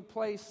to be in a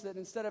place that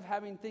instead of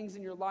having things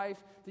in your life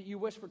that you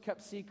wish were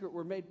kept secret,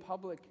 were made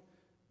public?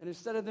 And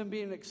instead of them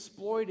being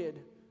exploited,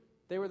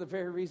 they were the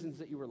very reasons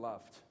that you were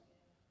loved.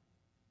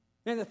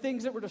 And the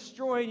things that were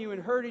destroying you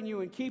and hurting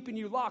you and keeping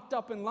you locked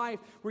up in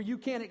life where you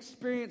can't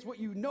experience what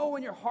you know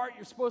in your heart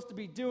you're supposed to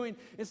be doing,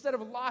 instead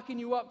of locking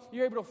you up,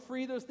 you're able to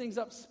free those things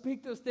up,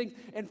 speak those things,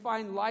 and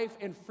find life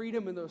and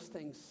freedom in those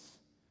things.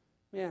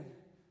 Man,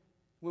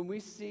 when we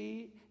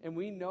see and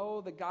we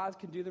know that God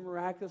can do the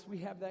miraculous, we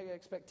have that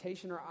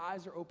expectation. Our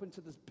eyes are open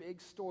to this big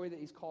story that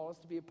He's called us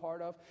to be a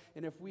part of.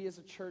 And if we as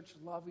a church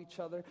love each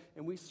other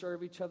and we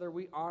serve each other,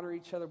 we honor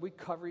each other, we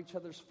cover each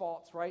other's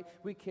faults, right?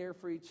 We care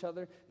for each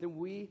other, then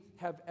we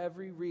have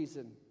every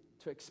reason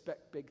to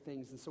expect big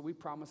things. And so we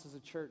promise as a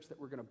church that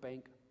we're going to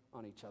bank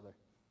on each other.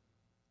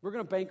 We're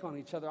going to bank on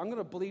each other. I'm going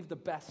to believe the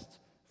best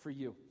for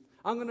you.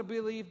 I'm going to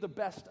believe the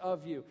best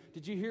of you.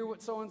 Did you hear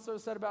what so-and-so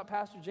said about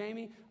Pastor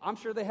Jamie? I'm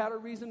sure they had a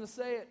reason to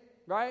say it,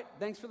 right?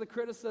 Thanks for the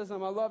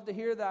criticism. I love to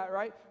hear that,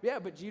 right? Yeah,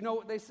 but do you know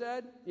what they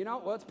said? You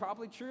know, well, it's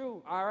probably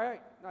true. All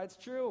right, it's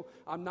true.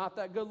 I'm not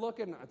that good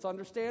looking. It's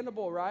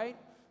understandable, right?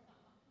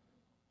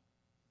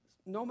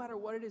 No matter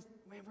what it is,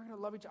 man, we're going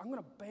to love each other. I'm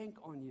going to bank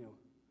on you.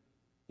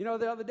 You know,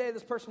 the other day,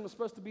 this person was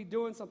supposed to be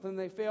doing something and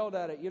they failed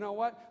at it. You know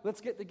what? Let's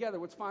get together.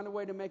 Let's find a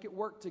way to make it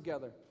work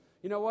together.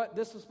 You know what?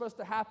 This was supposed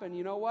to happen.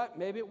 You know what?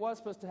 Maybe it was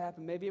supposed to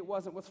happen. Maybe it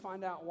wasn't. Let's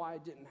find out why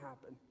it didn't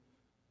happen.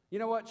 You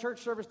know what? Church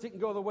service didn't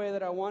go the way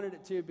that I wanted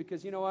it to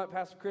because, you know what?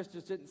 Pastor Chris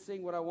just didn't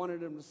sing what I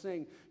wanted him to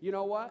sing. You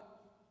know what?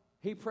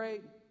 He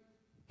prayed.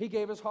 He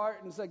gave his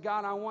heart and said,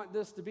 God, I want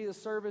this to be the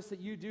service that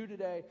you do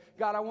today.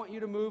 God, I want you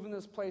to move in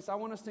this place. I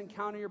want us to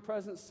encounter your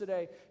presence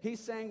today. He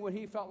sang what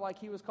he felt like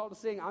he was called to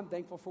sing. I'm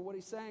thankful for what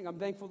he's saying. I'm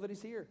thankful that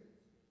he's here.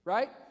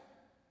 Right?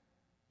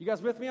 You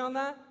guys with me on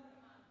that?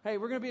 Hey,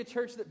 we're going to be a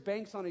church that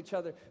banks on each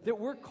other, that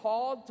we're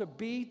called to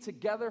be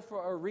together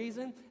for a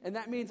reason, and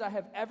that means I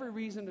have every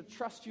reason to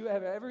trust you, I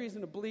have every reason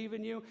to believe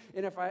in you,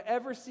 and if I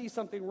ever see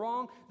something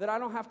wrong, that I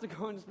don't have to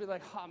go and just be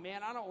like, oh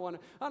man, I don't want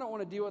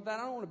to deal with that,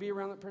 I don't want to be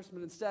around that person,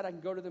 but instead I can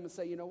go to them and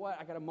say, you know what,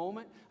 I got a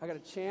moment, I got a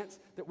chance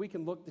that we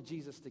can look to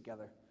Jesus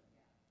together.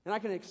 And I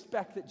can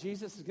expect that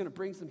Jesus is going to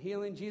bring some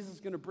healing. Jesus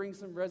is going to bring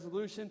some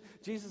resolution.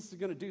 Jesus is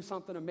going to do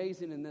something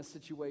amazing in this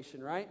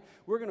situation, right?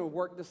 We're going to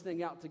work this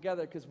thing out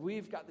together because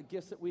we've got the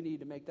gifts that we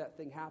need to make that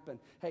thing happen.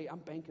 Hey, I'm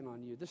banking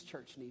on you. This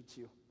church needs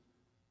you.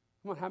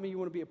 Come on, how many of you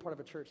want to be a part of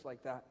a church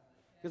like that?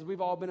 Because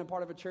we've all been a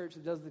part of a church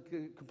that does the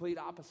complete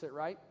opposite,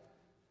 right?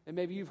 And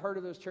maybe you've heard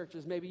of those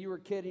churches. Maybe you were a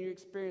kid and you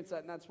experienced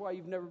that, and that's why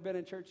you've never been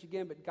in church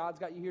again, but God's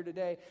got you here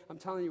today. I'm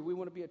telling you, we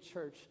want to be a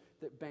church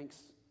that banks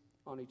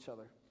on each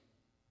other.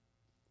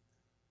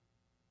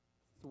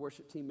 The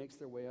worship team makes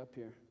their way up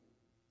here.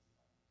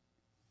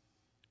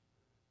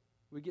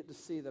 We get to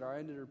see that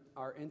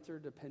our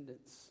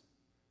interdependence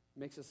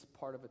makes us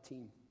part of a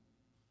team.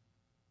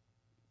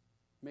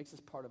 Makes us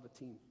part of a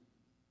team.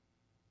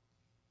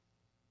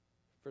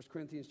 1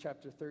 Corinthians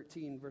chapter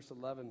 13, verse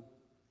 11.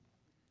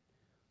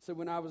 So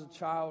when I was a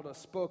child, I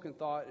spoke and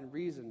thought and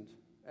reasoned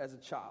as a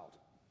child.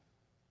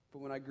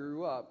 But when I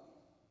grew up,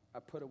 I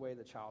put away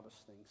the childish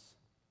things.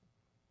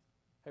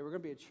 Hey, we're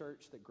going to be a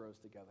church that grows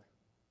together.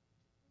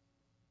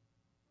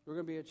 We're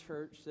going to be a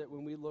church that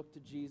when we look to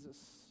Jesus,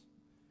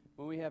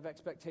 when we have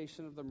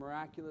expectation of the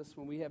miraculous,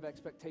 when we have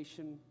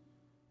expectation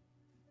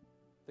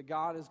that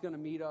God is going to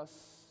meet us,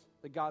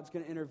 that God's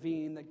going to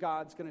intervene, that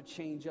God's going to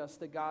change us,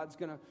 that God's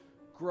going to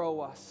grow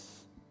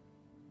us.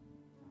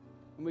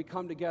 When we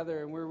come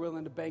together and we're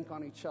willing to bank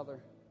on each other,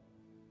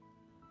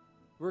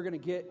 we're going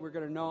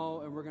to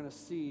know, and we're going to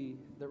see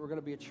that we're going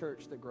to be a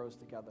church that grows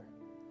together.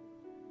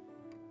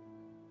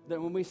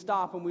 That when we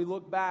stop and we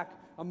look back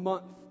a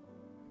month,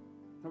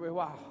 and we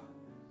wow,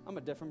 I'm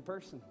a different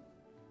person.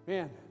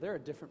 Man, they're a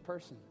different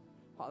person.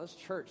 Wow, this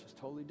church is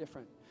totally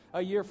different.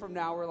 A year from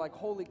now, we're like,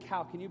 holy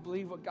cow, can you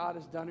believe what God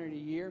has done in a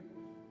year?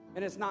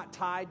 And it's not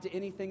tied to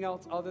anything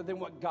else other than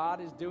what God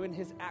is doing,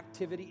 his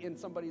activity in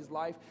somebody's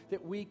life,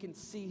 that we can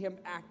see him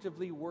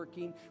actively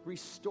working,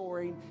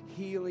 restoring,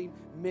 healing,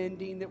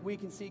 mending, that we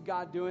can see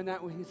God doing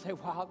that when you say,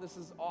 wow, this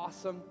is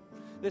awesome.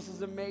 This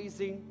is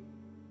amazing.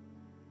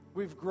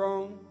 We've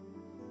grown.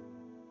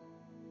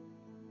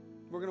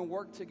 We're going to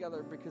work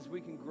together because we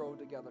can grow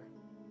together.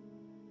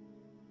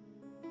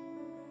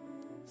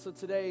 So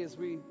today, as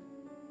we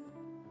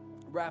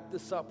wrap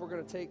this up, we're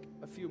going to take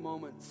a few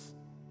moments.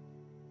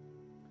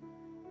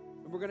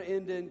 We're going to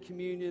end in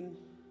communion.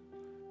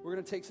 We're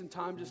going to take some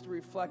time just to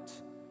reflect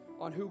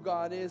on who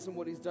God is and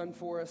what he's done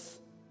for us.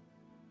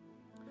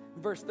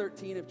 In verse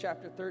 13 of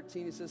chapter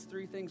 13, he says,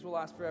 3 things will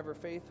last forever: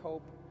 faith,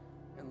 hope,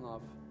 and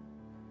love.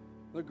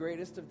 The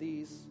greatest of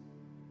these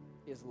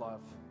is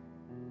love.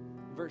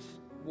 Verse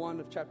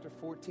 1 of chapter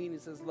 14, he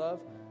says,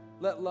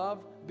 let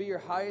love be your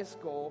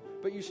highest goal,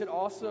 but you should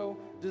also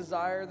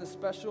desire the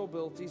special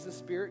abilities the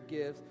Spirit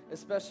gives,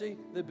 especially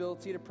the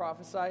ability to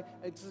prophesy.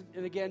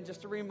 And again,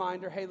 just a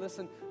reminder, hey,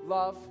 listen,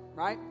 love,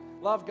 right?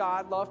 Love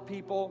God, love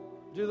people.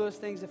 Do those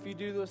things. If you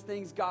do those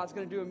things, God's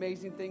going to do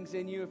amazing things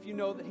in you. If you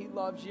know that he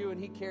loves you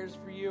and he cares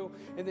for you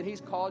and that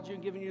he's called you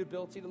and given you the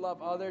ability to love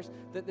others,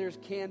 that there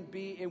can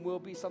be and will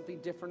be something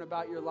different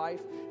about your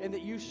life, and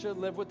that you should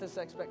live with this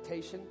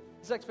expectation.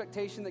 This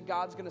expectation that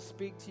God's going to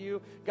speak to you,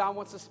 God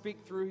wants to speak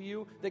through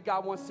you, that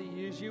God wants to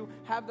use you.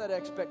 Have that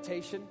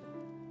expectation.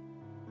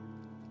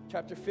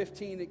 Chapter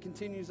 15, it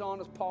continues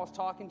on as Paul's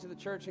talking to the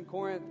church in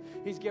Corinth.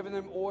 He's given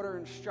them order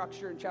and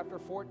structure in chapter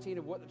 14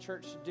 of what the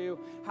church should do,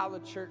 how the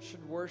church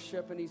should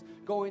worship, and he's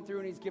going through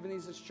and he's giving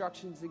these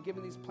instructions and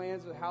giving these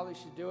plans of how they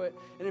should do it.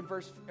 And in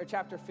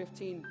chapter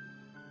 15,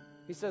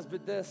 he says,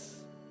 but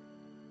this,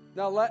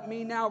 now let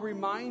me now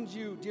remind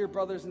you, dear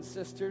brothers and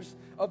sisters,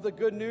 of the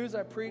good news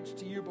I preached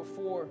to you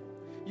before.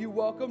 You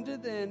welcomed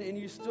it then, and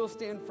you still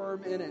stand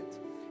firm in it.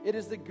 It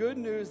is the good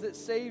news that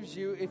saves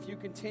you if you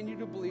continue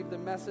to believe the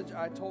message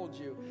I told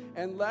you.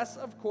 Unless,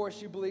 of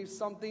course, you believe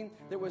something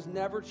that was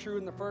never true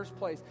in the first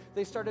place.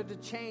 They started to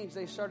change.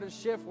 They started to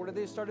shift. What did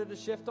they started to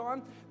shift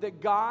on? That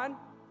God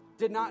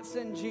did not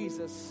send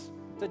Jesus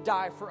to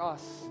die for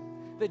us.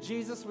 That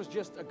Jesus was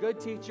just a good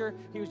teacher.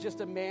 He was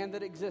just a man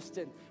that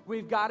existed.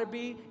 We've got to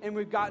be, and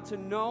we've got to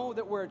know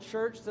that we're a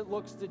church that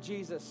looks to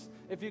Jesus.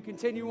 If you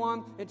continue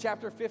on in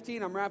chapter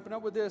 15, I'm wrapping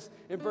up with this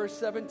in verse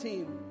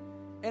 17.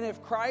 And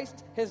if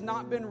Christ has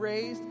not been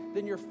raised,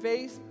 then your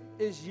faith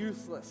is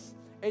useless,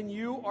 and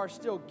you are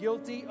still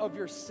guilty of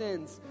your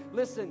sins.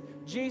 Listen,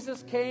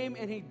 Jesus came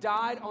and he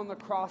died on the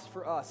cross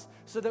for us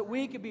so that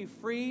we could be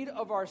freed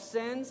of our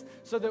sins,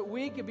 so that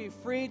we could be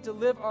free to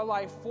live our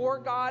life for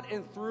God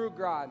and through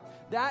God.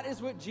 That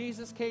is what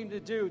Jesus came to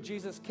do.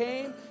 Jesus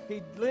came,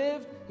 he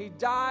lived, he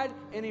died,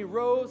 and he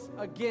rose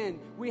again.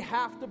 We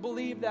have to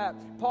believe that.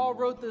 Paul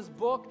wrote this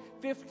book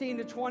 15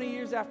 to 20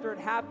 years after it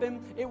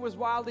happened. It was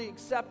widely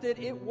accepted.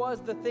 It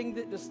was the thing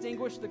that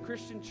distinguished the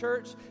Christian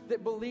church,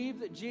 that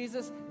believed that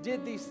Jesus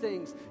did these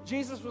things.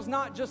 Jesus was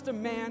not just a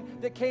man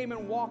that came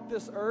and walked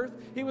this earth.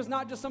 He was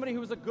not just somebody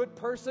who was a good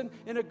person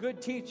and a good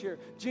teacher.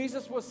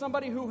 Jesus was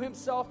somebody who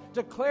himself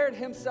declared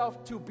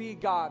himself to be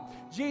God.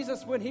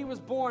 Jesus, when he was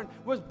born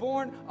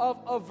of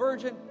a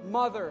virgin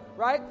mother,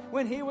 right?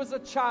 When he was a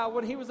child,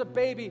 when he was a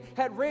baby,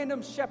 had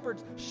random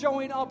shepherds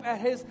showing up at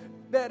his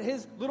that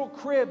his little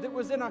crib that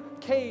was in a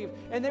cave,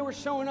 and they were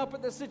showing up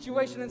at the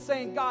situation and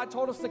saying, God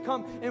told us to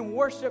come and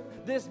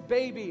worship this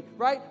baby,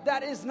 right?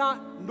 That is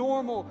not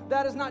normal.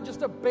 That is not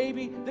just a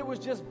baby that was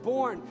just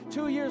born.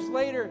 2 years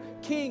later,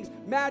 kings,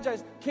 magi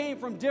came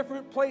from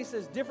different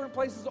places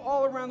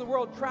all around the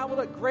world, traveled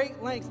at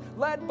great lengths,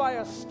 led by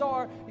a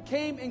star,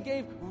 came and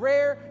gave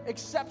rare,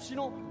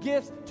 exceptional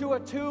gifts to a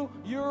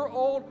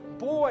 2-year-old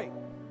boy.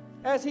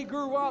 As he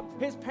grew up,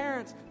 his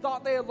parents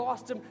thought they had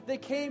lost him. They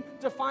came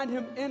to find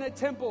him in a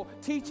temple,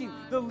 teaching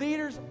the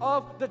leaders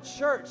of the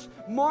church,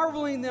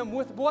 marveling them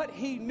with what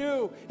he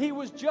knew. He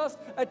was just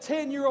a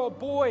 10-year-old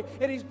boy,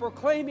 and he's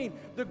proclaiming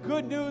the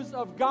good news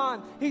of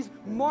God. He's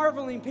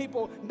marveling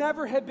people,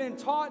 never had been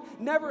taught,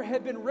 never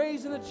had been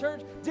raised in the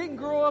church, didn't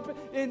grow up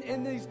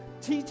in these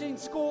teaching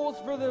schools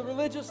for the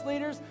religious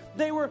leaders.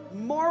 They were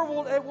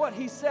marveled at what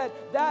he said.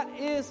 That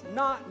is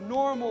not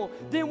normal.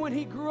 Then when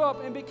he grew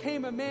up and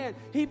became a man,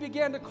 he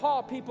began to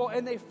call people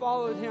and they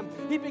followed him.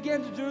 He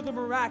began to do the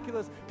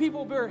miraculous.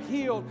 People were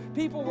healed.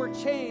 People were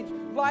changed.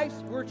 Lives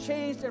were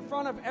changed in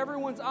front of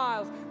everyone's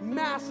eyes.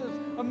 Massive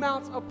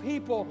amounts of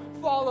people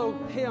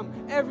followed him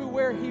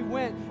everywhere he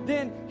went.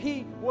 Then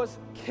he was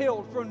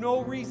killed for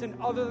no reason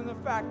other than the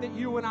fact that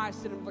you and I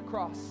sit on the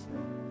cross.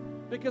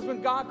 Because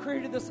when God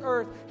created this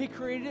earth, he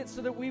created it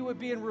so that we would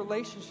be in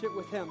relationship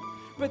with him.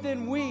 But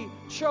then we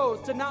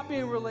chose to not be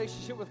in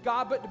relationship with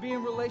God, but to be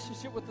in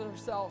relationship with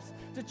ourselves,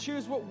 to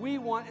choose what we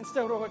want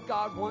instead of what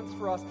God wants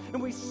for us.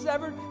 And we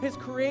severed his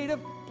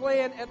creative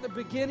plan at the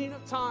beginning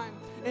of time.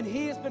 And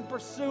he has been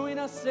pursuing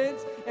us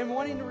since and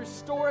wanting to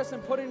restore us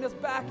and putting us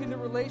back into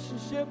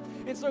relationship.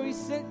 And so he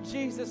sent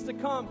Jesus to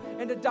come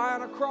and to die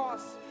on a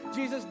cross.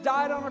 Jesus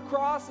died on a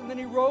cross and then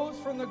he rose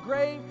from the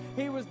grave.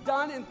 He was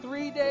done in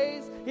 3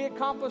 days. He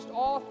accomplished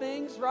all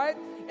things, right?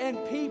 And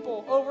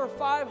people, over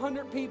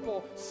 500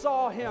 people,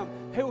 saw him,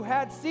 who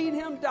had seen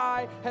him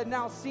die, had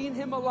now seen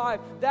him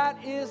alive.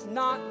 That is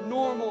not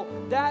normal.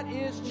 That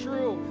is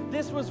true.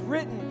 This was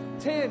written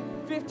 10,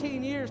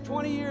 15 years,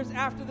 20 years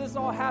after this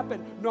all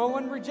happened. No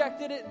one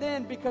rejected it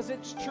then because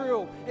it's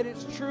true. And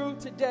it's true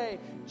today.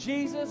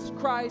 Jesus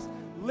Christ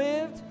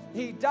lived,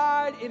 he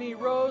died, and he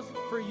rose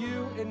for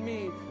you and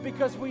me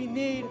because we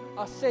need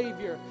a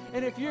Savior.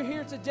 And if you're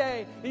here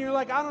today and you're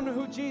like, I don't know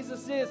who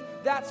Jesus is,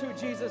 that's who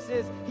Jesus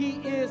is. He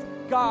is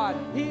God.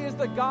 He is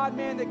the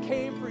God-man that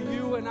came for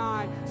you and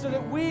I so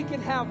that we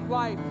can have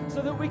life,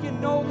 so that we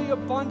can know the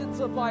abundance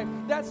of life.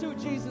 That's who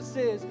Jesus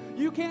is.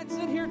 You can't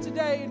sit here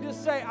today and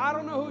just say, I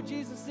don't know who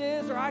Jesus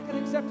is, or I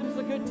can accept him as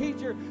a good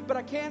teacher, but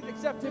I can't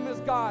accept him as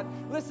God.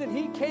 Listen,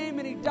 he came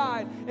and he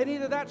died, and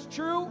either that's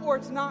true or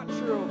it's not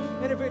true.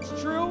 And if it's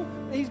true,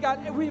 we've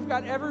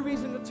got every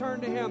reason to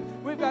turn to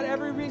him. We've got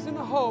every reason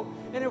to hope.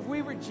 And if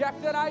we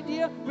reject that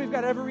idea, we've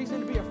got every reason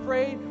to be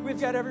afraid. We've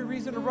got every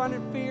reason to run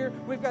in fear.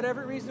 We've got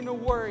every reason to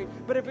worry.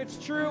 But if it's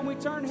true and we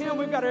turn to him,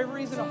 we've got every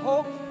reason to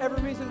hope,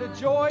 every reason to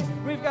joy.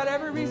 We've got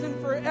every reason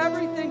for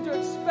everything to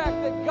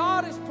expect that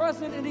God is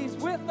present and he's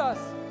with us.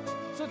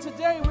 So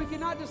today we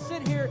cannot just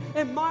sit here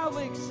and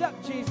mildly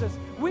accept Jesus.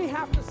 We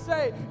have to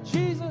say,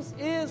 Jesus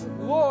is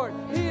Lord.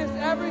 He is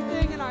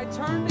everything, and I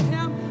turn to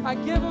him. I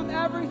give him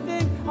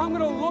everything. I'm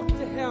going to look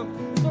to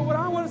him. So what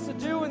I want us to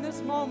do in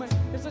this moment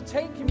is to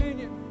take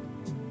communion.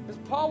 As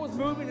Paul was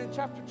moving in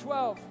chapter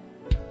 12,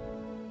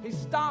 he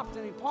stopped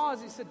and he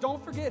paused. He said,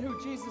 don't forget who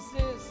Jesus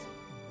is.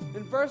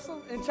 In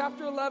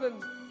chapter 11,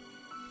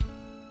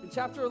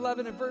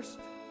 in verse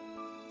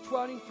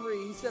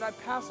 23, he said, I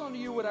pass on to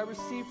you what I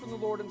received from the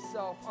Lord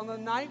himself. On the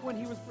night when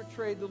he was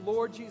betrayed, the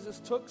Lord Jesus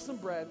took some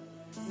bread,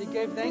 and he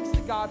gave thanks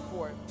to God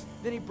for it.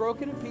 Then he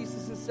broke it in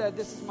pieces and said,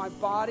 this is my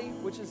body,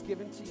 which is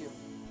given to you.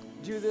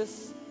 Do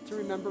this to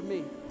remember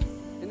me.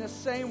 In the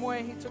same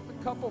way, he took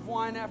the cup of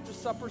wine after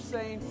supper,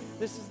 saying,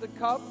 this is the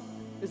cup,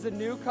 is the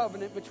new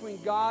covenant between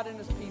God and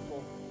his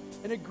people,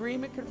 an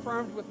agreement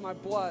confirmed with my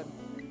blood.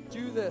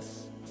 Do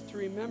this to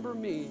remember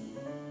me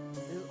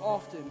as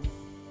often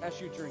as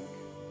you drink.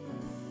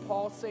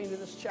 Paul's saying in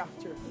this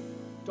chapter,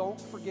 don't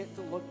forget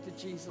to look to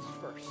Jesus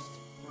first.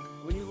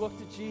 When you look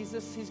to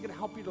Jesus, he's going to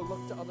help you to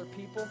look to other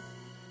people,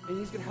 and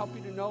he's going to help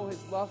you to know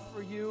his love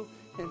for you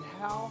and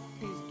how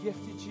he's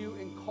gifted you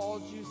and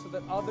called you so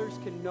that others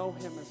can know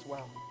him as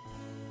well.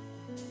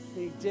 And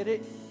he did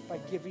it by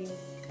giving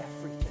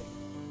everything.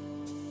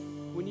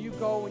 When you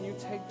go and you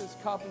take this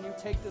cup and you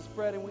take this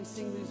bread and we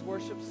sing these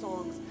worship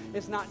songs,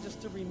 it's not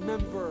just to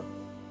remember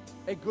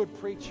a good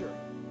preacher.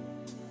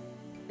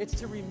 It's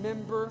to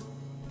remember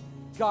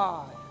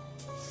God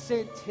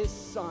sent his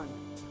son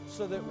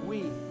so that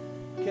we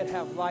could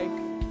have life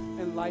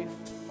and life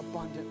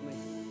abundantly.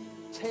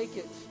 Take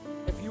it.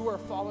 If you are a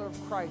follower of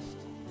Christ,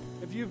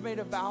 if you've made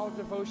a vow of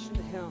devotion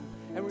to him,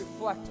 and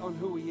reflect on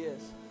who he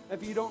is.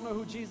 If you don't know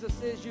who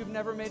Jesus is, you've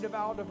never made a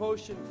vow of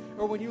devotion,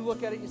 or when you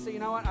look at it, you say, you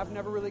know what, I've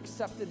never really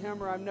accepted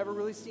him, or I've never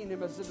really seen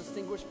him as a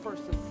distinguished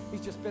person.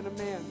 He's just been a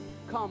man.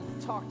 Come,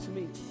 talk to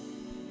me.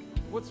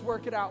 Let's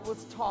work it out.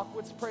 Let's talk.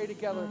 Let's pray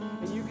together.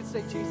 And you can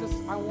say, Jesus,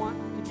 I want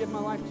to give my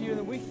life to you. And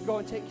then we can go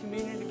and take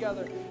communion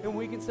together. And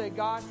we can say,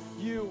 God,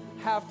 you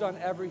have done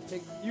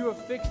everything. You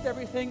have fixed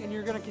everything, and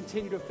you're going to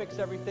continue to fix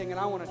everything. And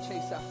I want to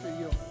chase after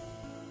you.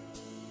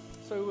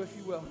 So if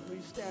you will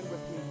you stand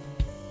with me?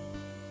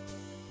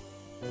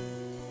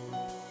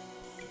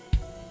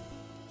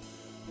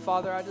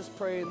 Father, I just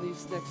pray in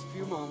these next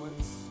few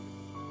moments,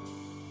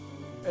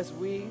 as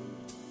we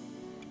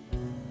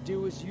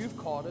do as you've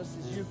called us,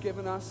 as you've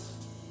given us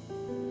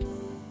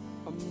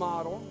a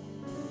model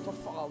to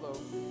follow,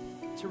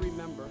 to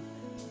remember.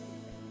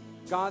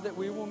 God, that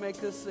we will make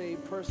this a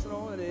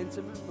personal and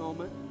intimate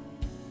moment.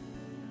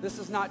 This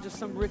is not just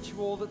some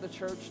ritual that the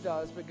church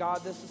does, but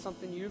God, this is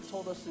something you've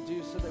told us to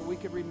do so that we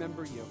can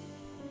remember you.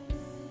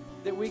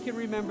 That we can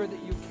remember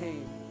that you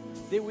came.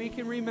 That we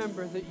can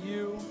remember that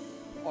you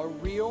are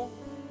real,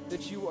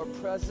 that you are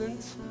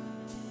present,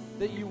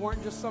 that you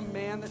weren't just some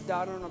man that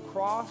died on a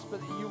cross, but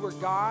that you were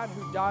God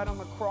who died on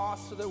the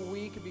cross so that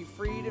we could be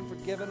freed and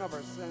forgiven of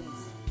our sins.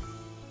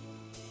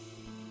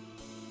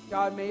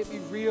 God, may it be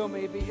real,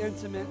 may it be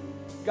intimate.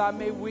 God,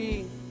 may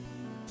we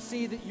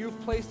see that you've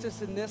placed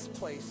us in this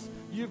place.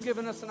 You've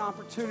given us an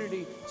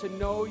opportunity to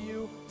know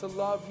you, to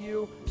love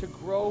you, to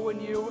grow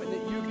in you, and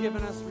that you've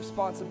given us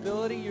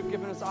responsibility. You've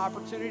given us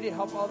opportunity to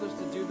help others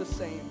to do the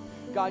same.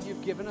 God,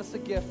 you've given us a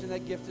gift, and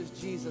that gift is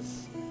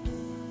Jesus.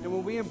 And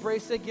when we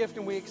embrace that gift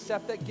and we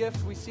accept that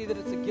gift, we see that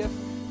it's a gift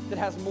that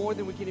has more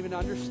than we can even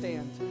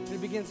understand. And it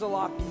begins to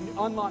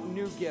unlock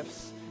new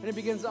gifts. And it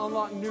begins to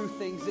unlock new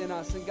things in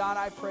us. And God,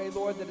 I pray,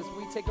 Lord, that as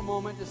we take a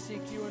moment to seek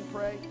you and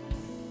pray,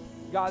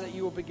 God, that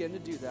you will begin to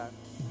do that.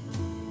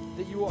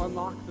 That you will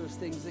unlock those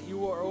things. That you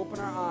will open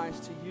our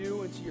eyes to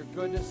you and to your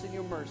goodness and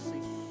your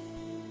mercy.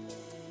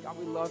 God,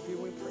 we love you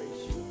and we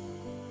praise you.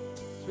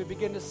 As we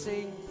begin to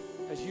sing,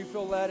 as you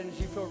feel led and as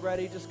you feel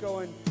ready, just go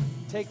and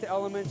take the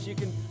elements. You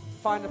can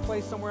find a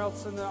place somewhere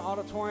else in the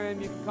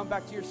auditorium. You can come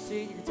back to your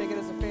seat. You can take it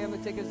as a family,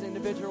 take it as an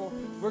individual.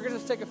 We're going to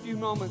just take a few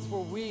moments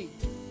where we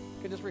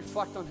can just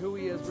reflect on who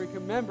he is. We can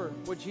remember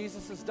what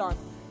Jesus has done.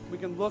 We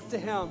can look to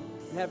him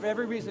and have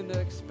every reason to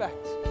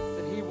expect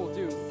that he will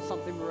do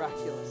something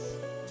miraculous.